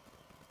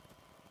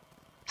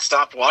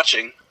stopped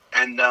watching.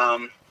 And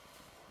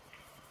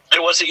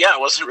it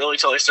wasn't really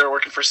until I started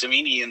working for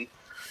Savini and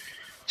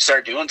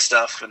started doing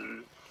stuff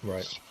and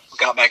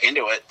got back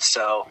into it.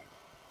 So,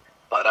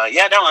 but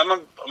I'm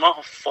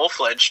a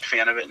full-fledged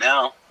fan of it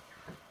now.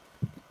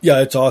 Yeah,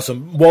 it's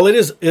awesome. Well, it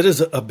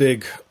is a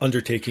big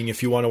undertaking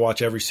if you want to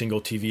watch every single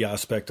TV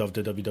aspect of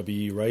the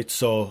WWE, right?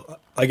 So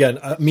again,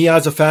 me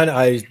as a fan,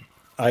 I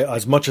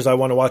as much as I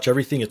want to watch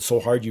everything, it's so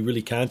hard. You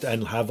really can't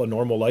and have a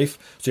normal life,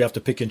 so you have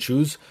to pick and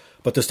choose.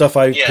 But the stuff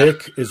I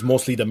pick is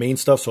mostly the main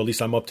stuff, so at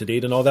least I'm up to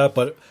date and all that.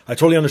 But I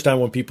totally understand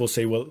when people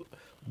say, well,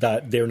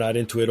 that they're not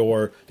into it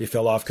or they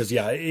fell off. Because,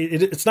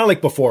 it's not like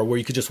before where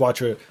you could just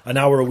watch an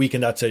hour a week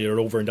and that's it.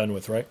 You're over and done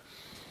with, right?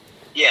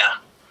 Yeah.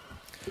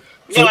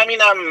 So, I mean,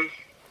 I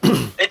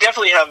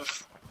definitely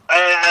have...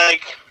 I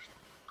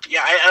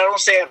don't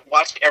say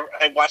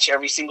I watch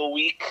every single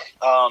week.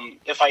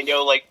 If I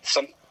know,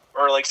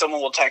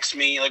 someone will text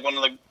me, one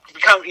of the...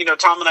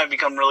 Tom and I have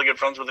become really good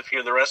friends with a few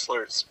of the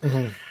wrestlers.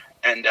 Mm-hmm.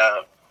 And,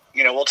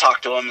 we'll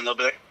talk to them, and they'll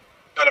be like,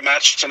 got a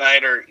match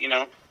tonight, or,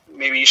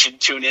 maybe you should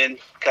tune in,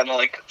 kind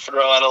of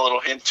throw out a little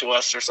hint to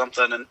us or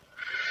something. And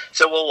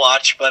so we'll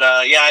watch. But,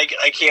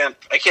 I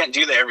can't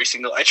do that every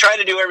single... I try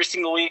to do every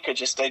single week.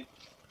 I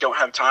don't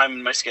have time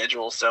in my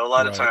schedule. So a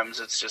lot of times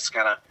it's just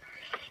kind of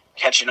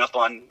catching up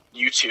on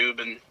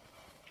YouTube and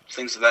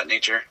things of that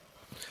nature.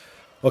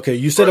 Okay,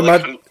 you said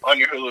on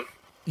your Hulu.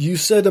 You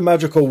said a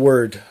magical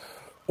word.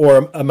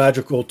 Or a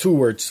magical 2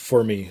 words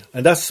for me,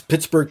 and that's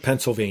Pittsburgh,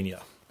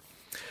 Pennsylvania.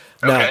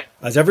 Now,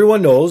 as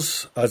everyone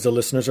knows, as the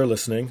listeners are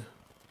listening,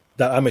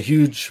 that I'm a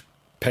huge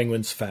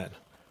Penguins fan.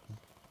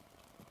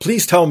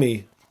 Please tell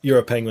me you're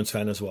a Penguins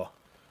fan as well.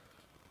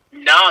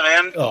 No,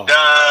 man.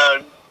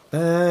 Oh.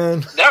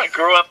 No, I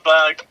grew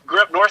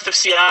up north of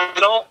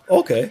Seattle.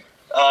 Okay.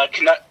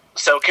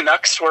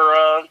 Canucks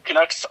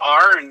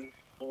are, and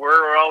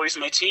we're always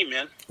my team,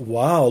 man.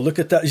 Wow, look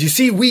at that. You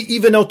see, we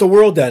even out the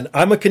world then.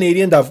 I'm a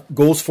Canadian that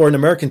goes for an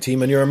American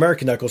team, and you're an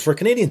American that goes for a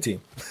Canadian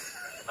team.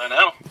 I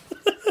know.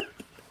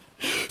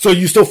 So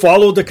you still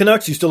follow the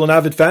Canucks? You still an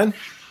avid fan?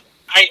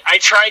 I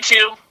try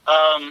to.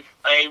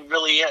 I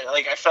really,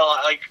 I felt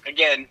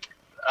again,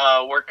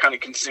 work kind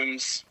of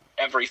consumes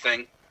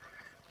everything.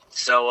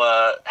 So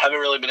haven't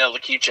really been able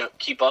to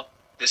keep up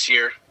this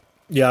year.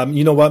 Yeah,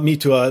 you know what? Me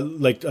too.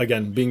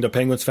 Again, being the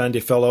Penguins fan, they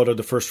fell out of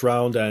the first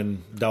round,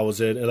 and that was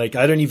it. I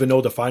didn't even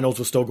know the finals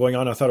was still going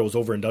on. I thought it was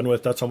over and done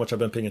with. That's how much I've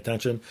been paying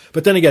attention.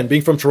 But then again,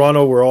 being from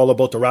Toronto, we're all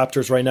about the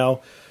Raptors right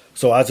now.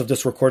 So as of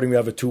this recording, we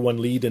have a 2-1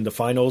 lead in the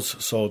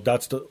finals. So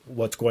that's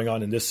what's going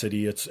on in this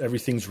city.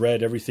 Everything's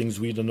red, everything's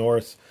we the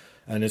North,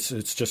 and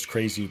it's just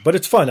crazy. But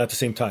it's fun at the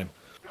same time.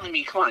 I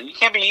mean, come on, you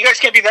guys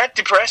can't be that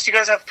depressed. You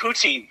guys have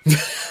poutine.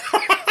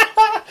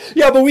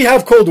 Yeah, but we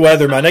have cold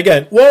weather, man.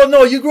 Again, well,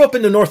 no, you grew up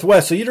in the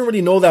Northwest, so you don't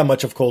really know that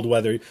much of cold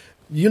weather.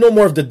 You know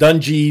more of the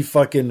Dungey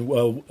fucking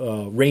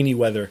rainy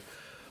weather.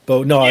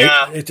 But no,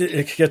 yeah.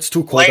 it gets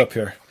too cold up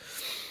here.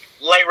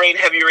 Light rain,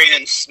 heavy rain,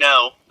 and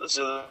snow. Those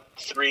are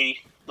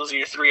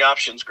your three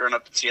options growing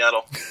up in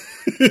Seattle.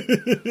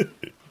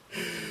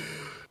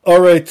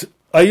 All right.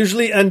 I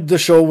usually end the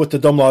show with the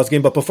Dumb Laws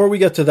game, but before we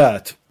get to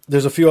that,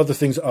 there's a few other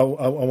things I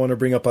want to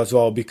bring up as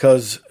well,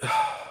 because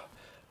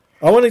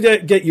I want to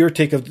get your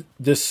take of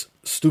this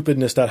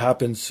stupidness that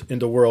happens in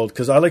the world,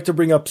 because I like to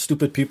bring up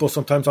stupid people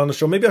sometimes on the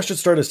show. Maybe I should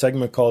start a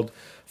segment called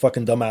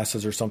fucking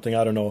dumbasses or something.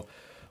 I don't know.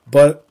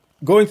 But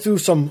going through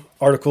some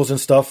articles and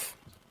stuff,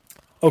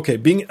 okay,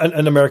 being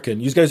an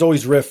American, you guys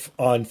always riff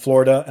on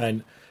Florida,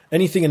 and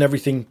anything and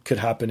everything could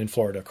happen in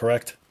Florida,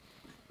 correct?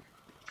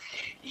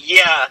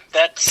 Yeah,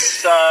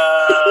 that's,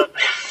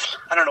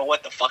 I don't know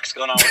what the fuck's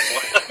going on with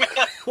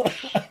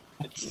Florida.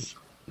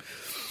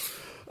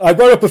 I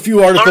brought up a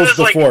few articles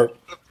before.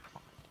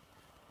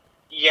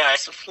 Yeah,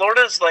 so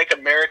Florida's like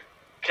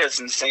America's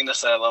insane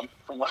asylum,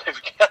 from what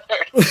I've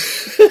gathered.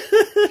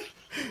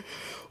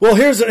 Well,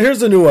 here's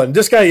the new one.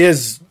 This guy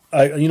is,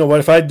 you know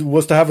what, if I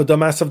was to have a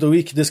dumbass of the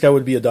week, this guy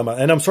would be a dumbass.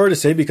 And I'm sorry to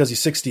say, because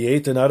he's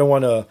 68, and I don't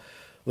want to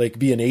like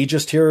be an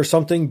ageist here or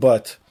something,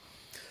 but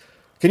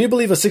can you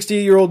believe a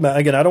 68-year-old man?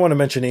 Again, I don't want to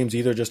mention names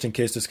either, just in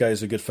case this guy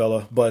is a good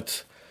fella.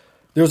 But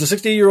there was a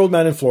 68-year-old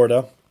man in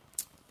Florida,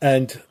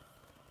 and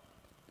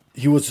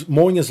he was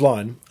mowing his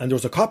lawn, and there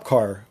was a cop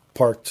car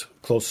parked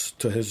close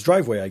to his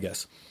driveway, I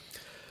guess.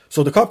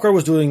 So the cop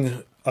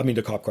inside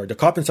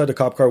the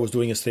cop car was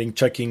doing his thing,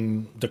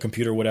 checking the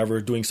computer, whatever,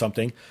 doing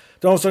something.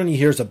 Then all of a sudden he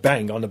hears a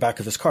bang on the back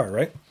of his car,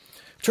 right?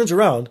 Turns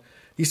around,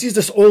 he sees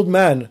this old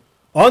man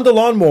on the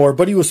lawnmower,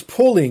 but he was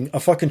pulling a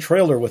fucking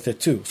trailer with it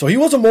too. So he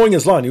wasn't mowing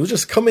his lawn. He was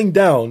just coming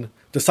down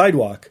the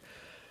sidewalk.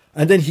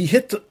 And then he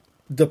hit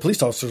the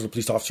police officer. The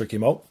police officer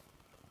came out.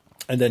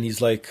 And then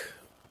he's like,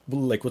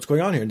 what's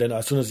going on here? And then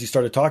as soon as he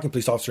started talking,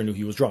 police officer knew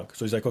he was drunk.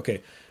 So he's like,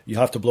 okay, you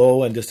have to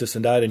blow and this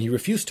and that. And he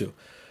refused to.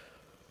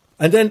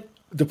 And then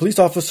the police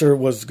officer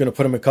was going to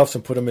put him in cuffs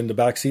and put him in the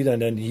backseat.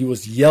 And then he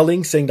was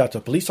yelling, saying that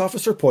the police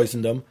officer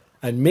poisoned him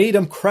and made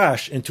him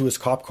crash into his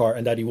cop car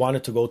and that he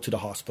wanted to go to the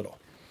hospital.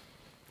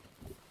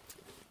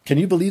 Can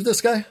you believe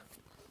this guy?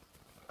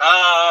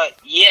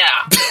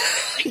 Yeah.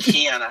 I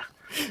can.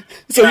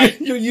 So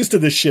you're used to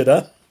this shit,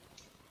 huh?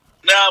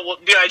 No, well,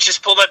 dude, I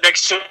just pulled up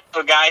next to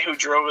a guy who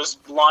drove his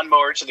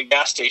lawnmower to the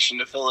gas station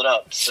to fill it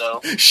up,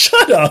 so...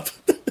 Shut up!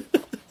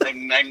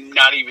 I'm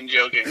not even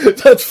joking.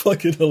 That's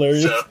fucking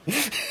hilarious. So,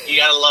 you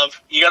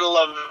gotta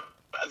love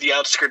the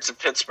outskirts of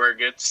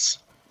Pittsburgh. It's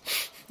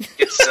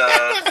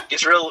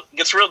real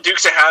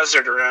Dukes of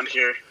Hazzard around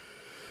here.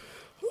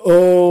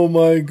 Oh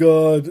my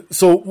god.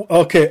 So,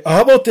 okay,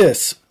 how about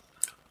this?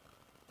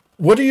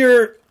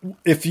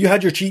 If you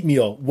had your cheat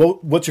meal,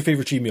 what's your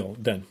favorite cheat meal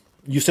then?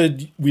 You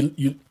said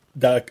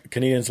that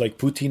Canadians like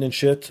poutine and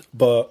shit,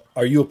 but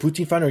are you a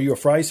poutine fan or are you a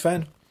fries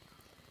fan?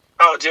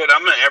 Oh, dude,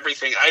 I'm into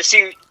everything. I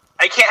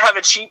can't have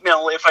a cheat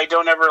meal if I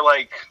don't ever,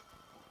 like,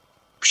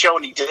 show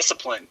any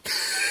discipline.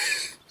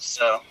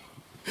 So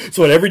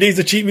what, every day's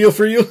a cheat meal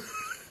for you?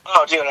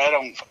 Oh, dude, I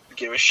don't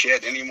give a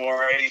shit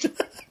anymore. I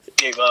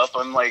gave up.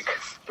 I'm like,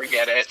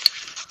 forget it.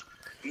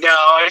 No,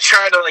 I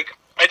try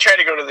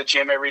to go to the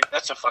gym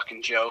that's a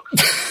fucking joke.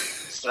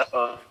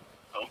 So,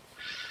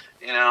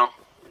 you know,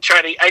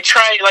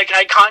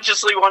 I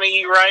consciously want to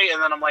eat right,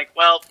 and then I'm like,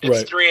 well, it's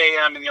right. 3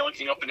 a.m. and the only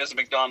thing open is a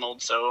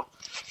McDonald's, so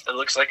it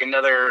looks like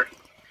another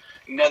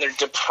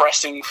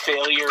depressing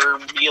failure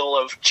meal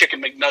of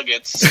chicken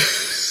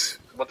McNuggets.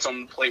 What's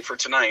on the plate for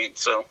tonight?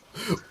 So,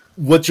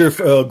 what's your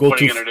go-to?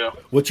 What are you gonna do?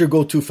 What's your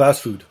go-to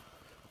fast food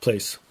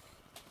place?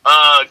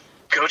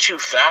 Go-to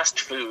fast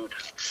food.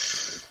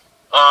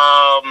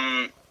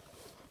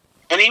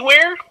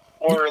 Anywhere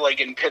or like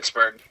in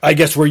Pittsburgh? I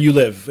guess where you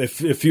live.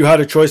 If you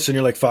had a choice and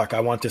you're like, fuck, I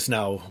want this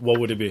now, what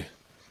would it be?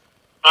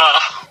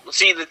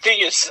 See, the thing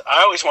is,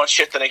 I always want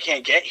shit that I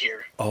can't get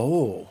here.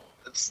 Oh.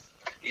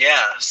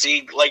 Yeah,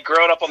 see, like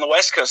growing up on the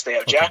West Coast, they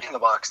have Jack in the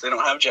Box. They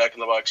don't have Jack in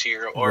the Box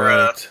here. Or,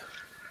 right.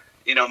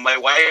 You know, my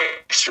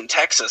wife's from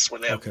Texas where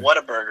they have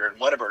Whataburger, and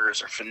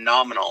Whataburgers are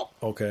phenomenal.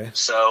 Okay.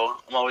 So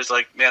I'm always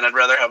like, man, I'd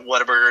rather have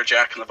Whataburger or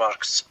Jack in the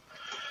Box.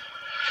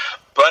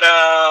 But,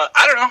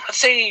 I don't know. I'd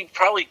say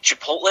probably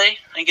Chipotle. I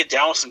can get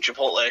down with some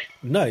Chipotle.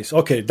 Nice.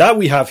 Okay, that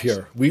we have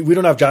here. We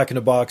don't have Jack in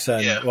the Box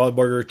and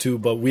Whataburger too,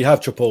 but we have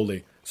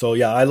Chipotle. So,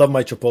 yeah, I love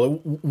my Chipotle.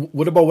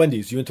 What about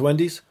Wendy's? You into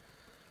Wendy's?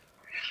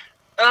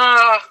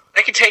 I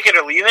can take it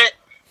or leave it.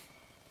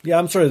 Yeah,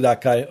 I'm sort of that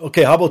guy.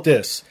 Okay, how about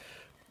this?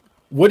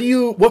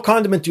 What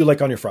condiment do you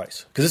like on your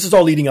fries? Because this is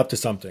all leading up to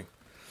something.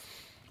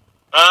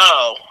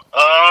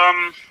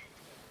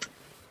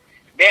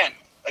 Man,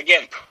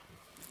 again,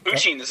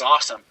 poutine is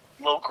awesome.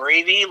 A little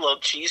gravy, little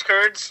cheese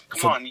curds.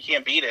 Come on, you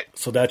can't beat it.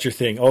 So that's your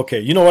thing. Okay,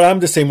 you know what? I'm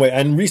the same way.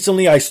 And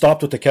recently I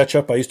stopped with the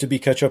ketchup. I used to be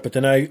ketchup, but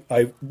then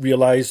I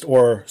realized,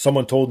 or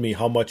someone told me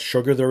how much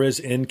sugar there is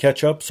in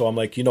ketchup. So I'm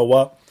like, you know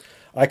what?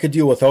 I could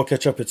deal without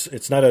ketchup.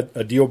 It's not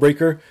a deal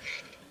breaker.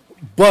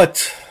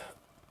 But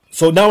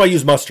So now I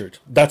use mustard.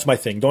 That's my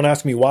thing. Don't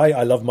ask me why.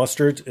 I love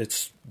mustard.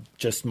 It's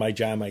just my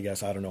jam, I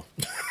guess. I don't know.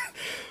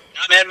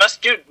 Oh, man,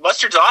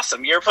 mustard's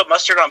awesome. You ever put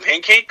mustard on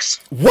pancakes?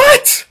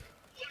 What?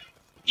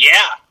 Yeah.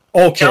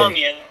 Okay. I'm telling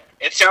you,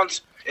 it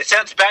sounds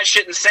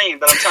batshit insane,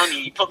 but I'm telling you,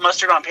 you put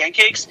mustard on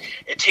pancakes,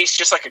 it tastes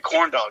just like a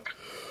corn dog.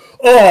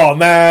 Oh,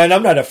 man,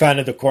 I'm not a fan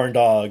of the corn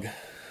dog.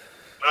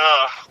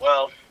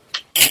 Well.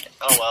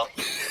 Oh, well.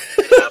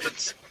 It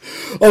happens.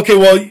 Okay,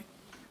 well,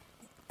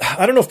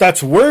 I don't know if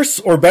that's worse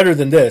or better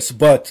than this,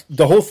 but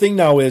the whole thing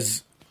now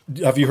is,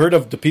 have you heard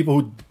of the people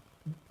who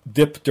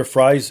dip their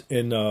fries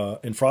in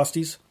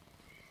Frosties?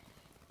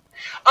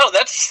 Oh,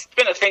 that's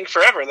been a thing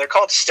forever. They're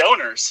called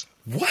stoners.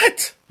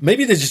 What?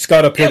 Maybe they just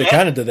got up here to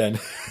Canada then.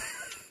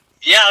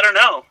 Yeah, I don't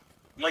know.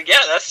 I'm like,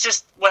 yeah, that's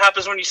just what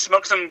happens when you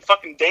smoke some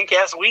fucking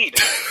dank-ass weed.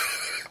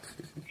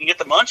 You get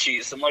the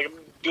munchies. I'm like, I'm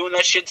doing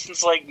that shit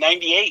since, like,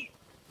 98.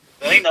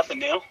 That ain't nothing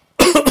new.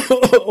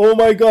 Oh,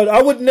 my God.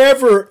 I would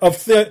never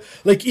have...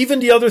 like, even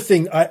the other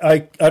thing,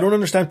 I don't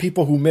understand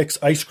people who mix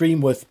ice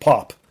cream with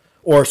pop.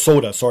 Or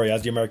soda, sorry,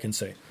 as the Americans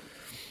say.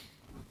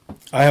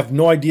 I have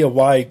no idea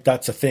why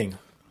that's a thing.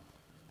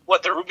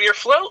 What, the root beer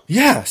float?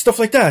 Yeah, stuff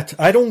like that.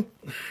 I don't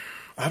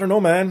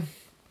know, man.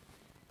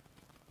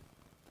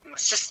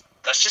 That's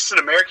just an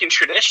American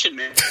tradition,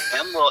 man.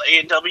 A little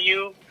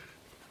A&W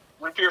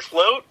root beer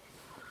float.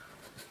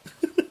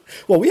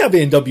 Well, we have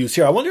A&Ws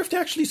here. I wonder if they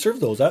actually serve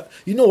those.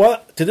 You know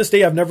what? To this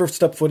day, I've never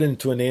stepped foot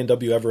into an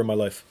A&W ever in my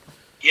life.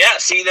 Yeah,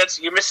 see,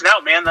 you're missing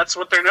out, man. That's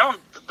what they're known.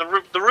 The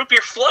root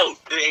beer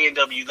float, the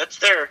A&W. That's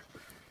their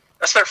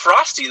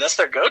Frosty. That's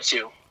their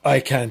go-to. I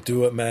can't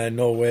do it, man.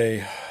 No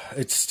way.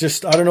 It's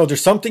just, I don't know.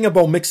 There's something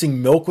about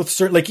mixing milk with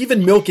certain, like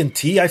even milk and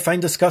tea I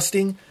find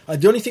disgusting.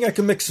 The only thing I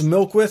can mix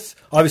milk with,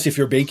 obviously if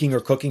you're baking or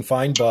cooking,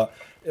 fine, but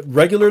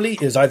regularly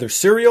is either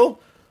cereal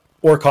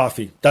or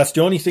coffee. That's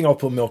the only thing I'll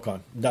put milk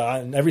on.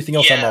 And everything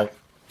else I'm out.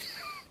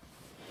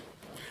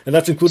 And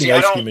that's including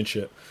ice cream and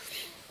shit.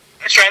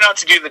 I try not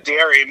to do the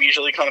dairy. I'm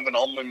usually kind of an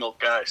almond milk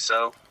guy.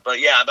 So, but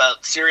yeah,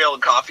 about cereal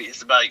and coffee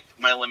is about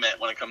my limit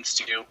when it comes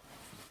to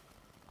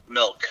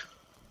milk.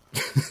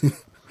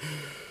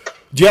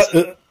 Do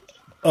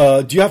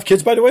you have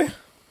kids, by the way?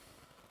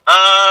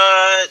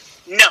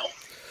 No.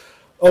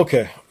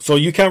 Okay, so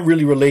you can't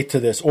really relate to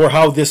this or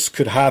how this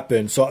could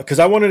happen. So, because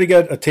I wanted to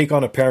get a take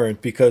on a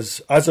parent,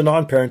 because as a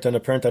non-parent and a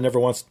parent and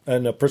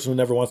a person who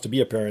never wants to be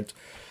a parent,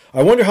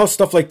 I wonder how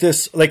stuff like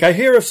this, like I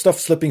hear of stuff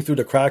slipping through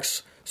the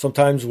cracks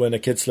sometimes when a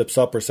kid slips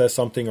up or says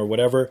something or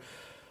whatever.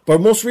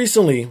 But most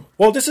recently,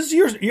 well, this is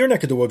your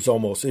neck of the woods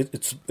almost.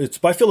 It's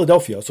by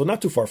Philadelphia, so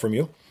not too far from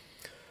you.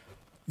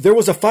 There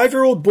was a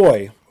 5-year-old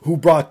boy who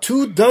brought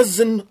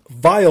 24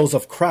 vials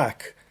of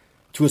crack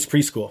to his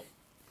preschool.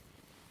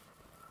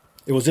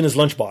 It was in his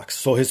lunchbox.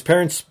 So his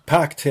parents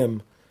packed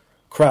him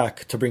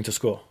crack to bring to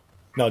school.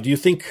 Now, do you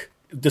think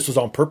this was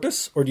on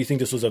purpose, or do you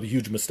think this was a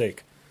huge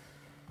mistake?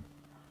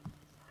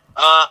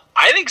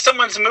 I think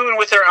someone's moving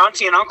with their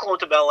auntie and uncle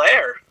into Bel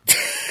Air.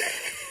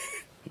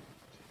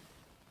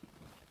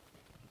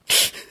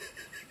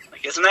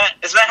 Isn't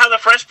that how the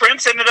Fresh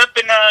Prince ended up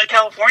in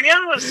California?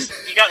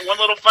 You got one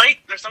little fight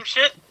or some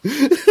shit?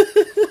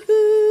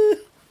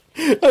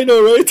 I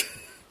know, right?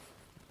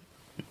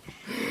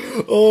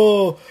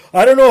 Oh,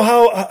 I don't know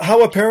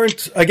how a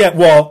parent again.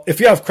 Well, if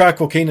you have crack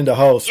cocaine in the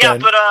house, yeah,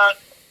 then,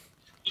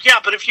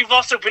 but if you've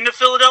also been to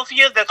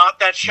Philadelphia, that's not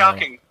that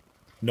shocking.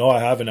 No, I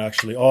haven't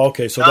actually. Oh,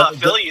 okay, so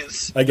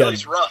Philly's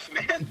rough,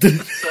 man.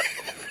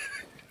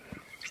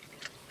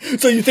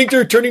 So you think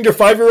they're turning their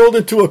 5-year-old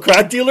into a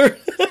crack dealer?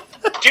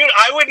 Dude,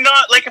 I would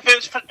not, like, if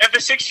a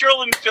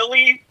 6-year-old in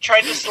Philly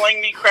tried to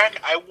sling me crack,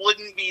 I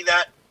wouldn't be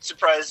that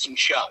surprised and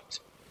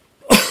shocked.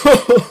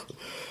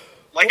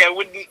 Like, I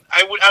would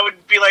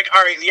be like,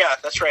 all right, yeah,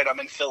 that's right, I'm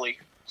in Philly,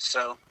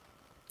 so.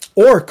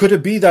 Or could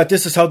it be that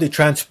this is how they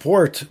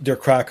transport their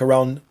crack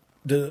around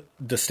the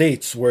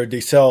states, where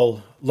they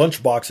sell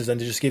lunch boxes and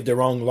they just gave their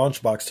wrong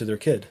lunchbox to their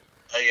kid?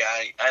 Yeah,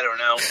 I don't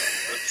know.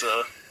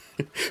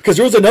 Because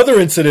there was another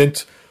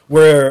incident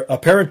where a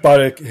parent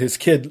bought his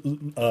kid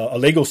a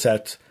Lego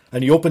set,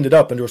 and he opened it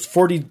up, and there was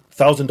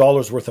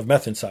 $40,000 worth of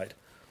meth inside.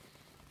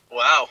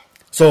 Wow.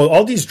 So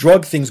all these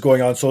drug things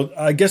going on. So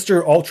I guess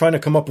they're all trying to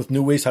come up with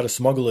new ways how to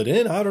smuggle it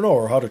in. I don't know,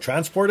 or how to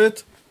transport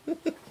it.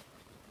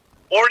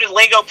 Or did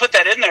Lego put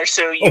that in there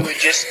so you would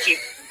just keep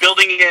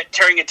building it,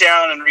 tearing it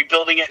down, and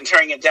rebuilding it, and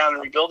tearing it down,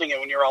 and rebuilding it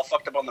when you're all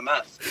fucked up on the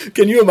meth?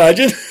 Can you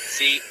imagine?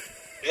 See?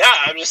 Yeah,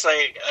 I'm just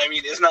like, I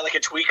mean, isn't that like a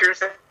tweaker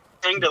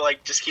thing to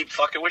like just keep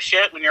fucking with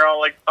shit when you're all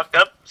like fucked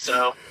up?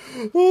 So.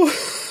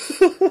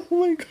 Oh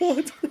my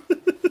god.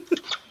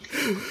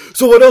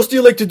 So what else do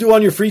you like to do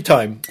on your free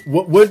time?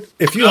 What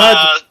if you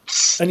had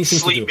anything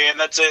sleep, to do? Man,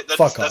 that's it.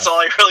 That's all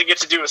I really get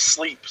to do is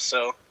sleep.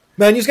 So.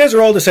 Man, these guys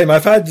are all the same.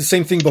 I've had the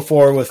same thing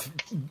before with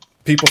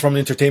people from the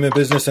entertainment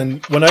business,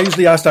 and when I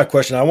usually ask that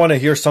question, I want to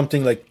hear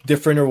something like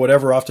different or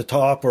whatever off the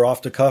top or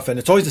off the cuff, and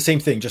it's always the same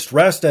thing: just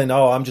rest and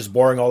I'm just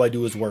boring. All I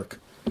do is work.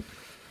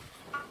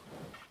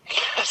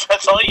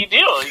 That's all you do.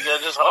 You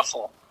gotta just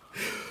hustle.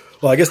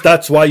 Well, I guess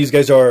that's why you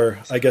guys are,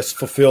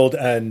 fulfilled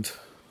and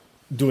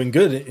doing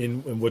good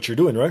in what you're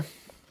doing, right?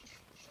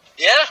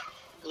 Yeah,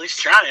 at least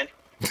trying.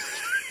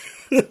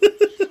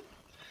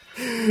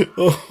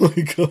 Oh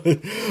my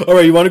God. All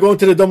right, you want to go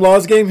into the Dumb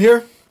Laws game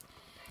here?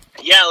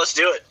 Yeah, let's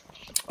do it.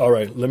 All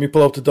right, let me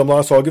pull up the Dumb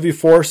Laws. So I'll give you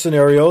 4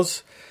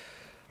 scenarios,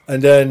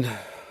 and then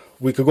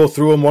we could go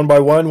through them one by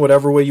one.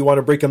 Whatever way you want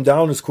to break them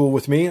down is cool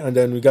with me, and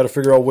then we got to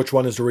figure out which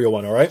one is the real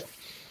one, all right?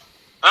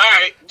 All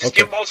right, just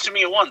give both to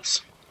me at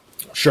once.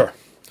 Sure.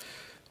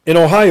 In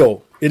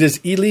Ohio, it is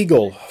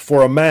illegal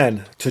for a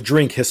man to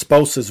drink his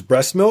spouse's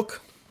breast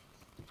milk.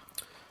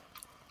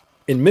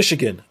 In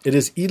Michigan, it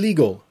is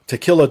illegal to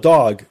kill a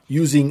dog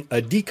using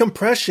a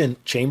decompression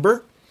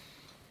chamber.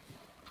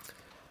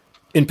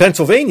 In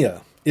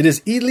Pennsylvania, it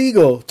is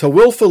illegal to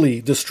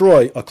willfully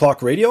destroy a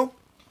clock radio.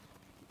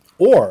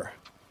 Or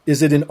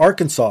is it in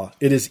Arkansas,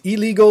 it is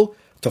illegal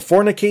to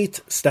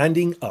fornicate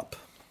standing up?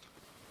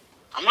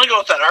 I'm going to go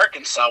with that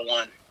Arkansas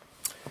one.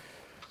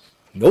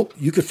 Nope,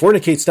 you could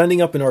fornicate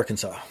standing up in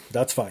Arkansas.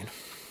 That's fine.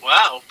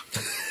 Wow.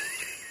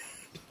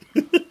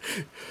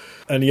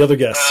 Any other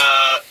guess?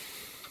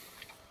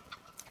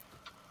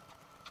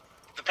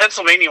 The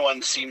Pennsylvania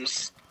one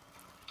seems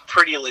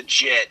pretty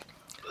legit.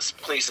 This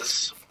place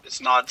is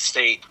an odd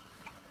state.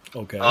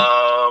 Okay.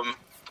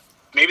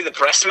 Maybe the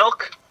breast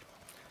milk?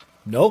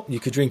 Nope, you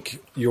could drink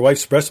your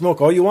wife's breast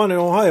milk all you want in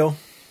Ohio.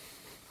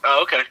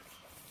 Oh, okay.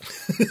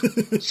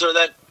 So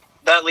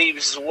that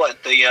leaves what?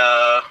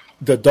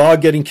 The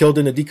dog getting killed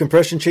in a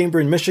decompression chamber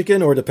in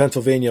Michigan, or the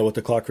Pennsylvania with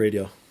the clock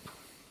radio?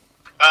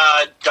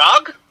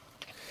 Dog?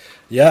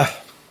 Yeah,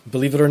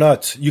 believe it or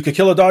not. You could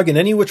kill a dog in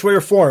any which way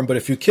or form, but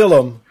if you kill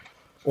him,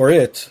 or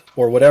it,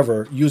 or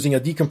whatever, using a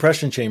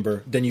decompression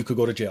chamber, then you could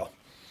go to jail.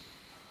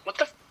 What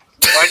the...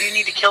 Why do you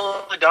need to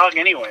kill a dog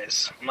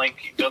anyways?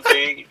 Like,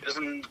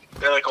 isn't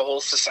there like a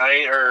whole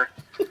society, or...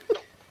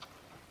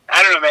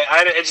 I don't know, man.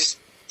 It just...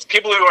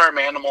 People who harm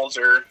animals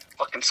are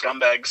fucking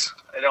scumbags.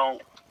 I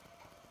don't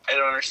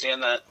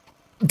understand that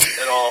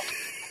at all.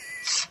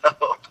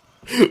 So...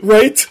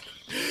 Right?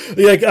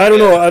 Like, I don't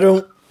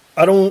know.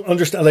 I don't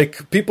understand.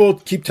 Like, people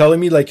keep telling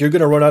me, like, you're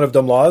going to run out of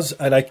dumb laws.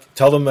 And I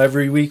tell them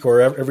every week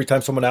or every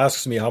time someone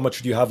asks me, how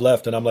much do you have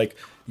left? And I'm like,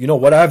 you know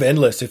what? I have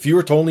endless. If you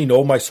were to only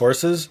know my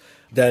sources,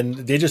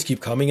 then they just keep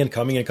coming and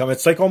coming and coming.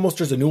 It's like almost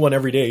there's a new one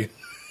every day.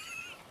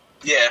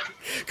 Yeah.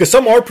 Because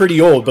some are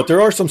pretty old, but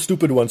there are some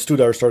stupid ones, too,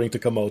 that are starting to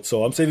come out.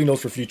 So I'm saving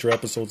those for future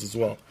episodes as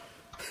well.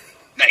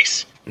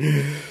 Nice.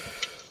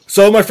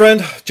 So, my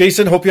friend,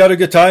 Jason, hope you had a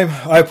good time.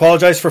 I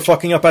apologize for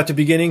fucking up at the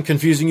beginning,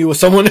 confusing you with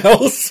someone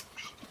else.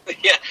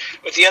 Yeah,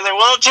 with the other...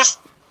 Well, just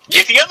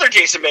get the other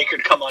Jason Baker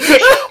to come on your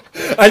show.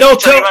 I know.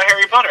 Tell you about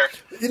Harry Potter.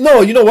 No,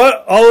 you know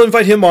what? I'll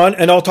invite him on,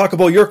 and I'll talk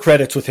about your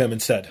credits with him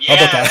instead. Yeah,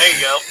 how about that?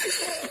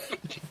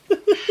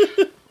 There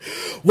you go.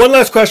 One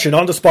last question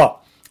on the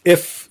spot.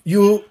 If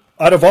you...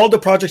 Out of all the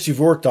projects you've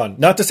worked on,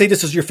 not to say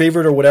this is your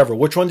favorite or whatever,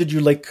 which one did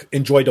you like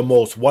enjoy the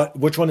most?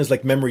 Which one is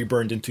like memory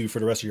burned into you for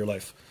the rest of your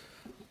life?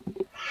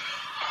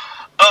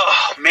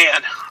 Oh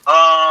man,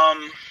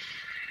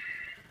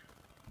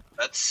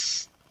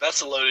 that's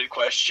a loaded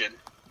question.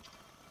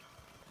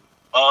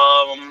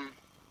 I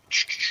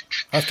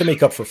have to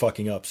make up for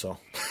fucking up, so.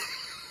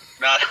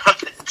 No,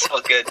 it's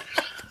all good.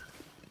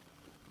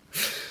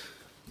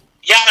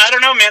 Yeah, I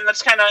don't know, man.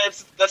 That's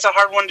a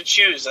hard one to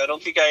choose. I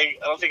don't think I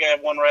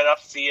have one right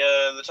off the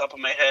top of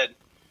my head.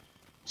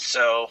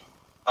 So,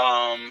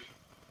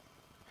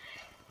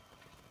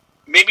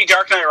 maybe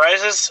Dark Knight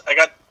Rises. I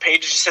got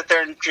paid to just sit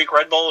there and drink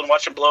Red Bull and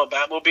watch them blow up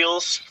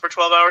Batmobiles for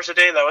 12 hours a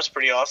day. That was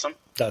pretty awesome.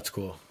 That's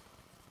cool.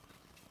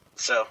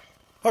 So.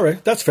 All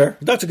right, that's fair.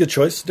 That's a good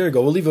choice. There you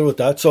go. We'll leave it with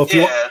that. So if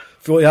you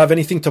have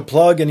anything to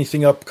plug,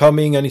 anything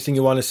upcoming, anything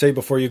you want to say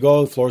before you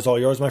go, the floor is all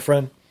yours, my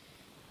friend.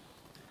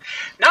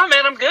 No,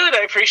 man, I'm good.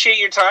 I appreciate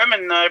your time,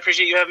 and I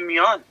appreciate you having me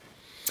on.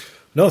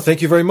 No,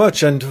 thank you very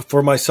much. And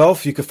for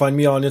myself, you can find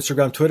me on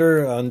Instagram,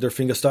 Twitter, under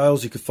Finger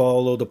Styles. You can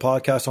follow the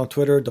podcast on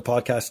Twitter, the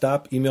podcast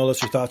app. Email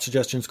us your thoughts,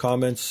 suggestions,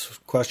 comments,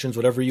 questions,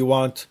 whatever you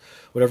want,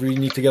 whatever you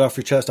need to get off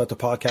your chest at the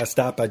podcast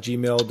app at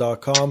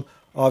gmail.com.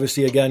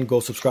 Obviously, again, go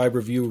subscribe,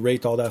 review,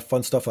 rate, all that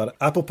fun stuff at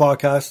Apple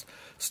Podcasts,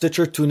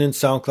 Stitcher, TuneIn,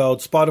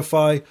 SoundCloud,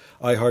 Spotify,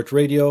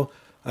 iHeartRadio,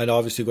 and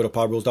obviously go to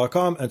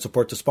podrules.com and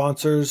support the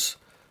sponsors.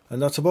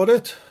 And that's about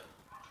it.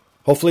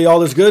 Hopefully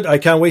all is good. I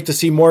can't wait to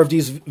see more of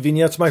these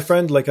vignettes, my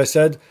friend. Like I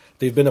said,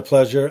 they've been a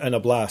pleasure and a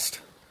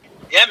blast.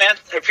 Yeah, man.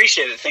 I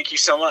appreciate it. Thank you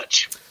so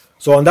much.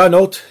 So on that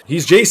note,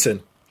 he's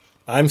Jason.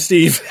 I'm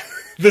Steve.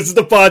 This is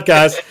the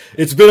podcast.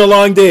 It's been a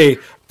long day.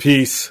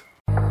 Peace.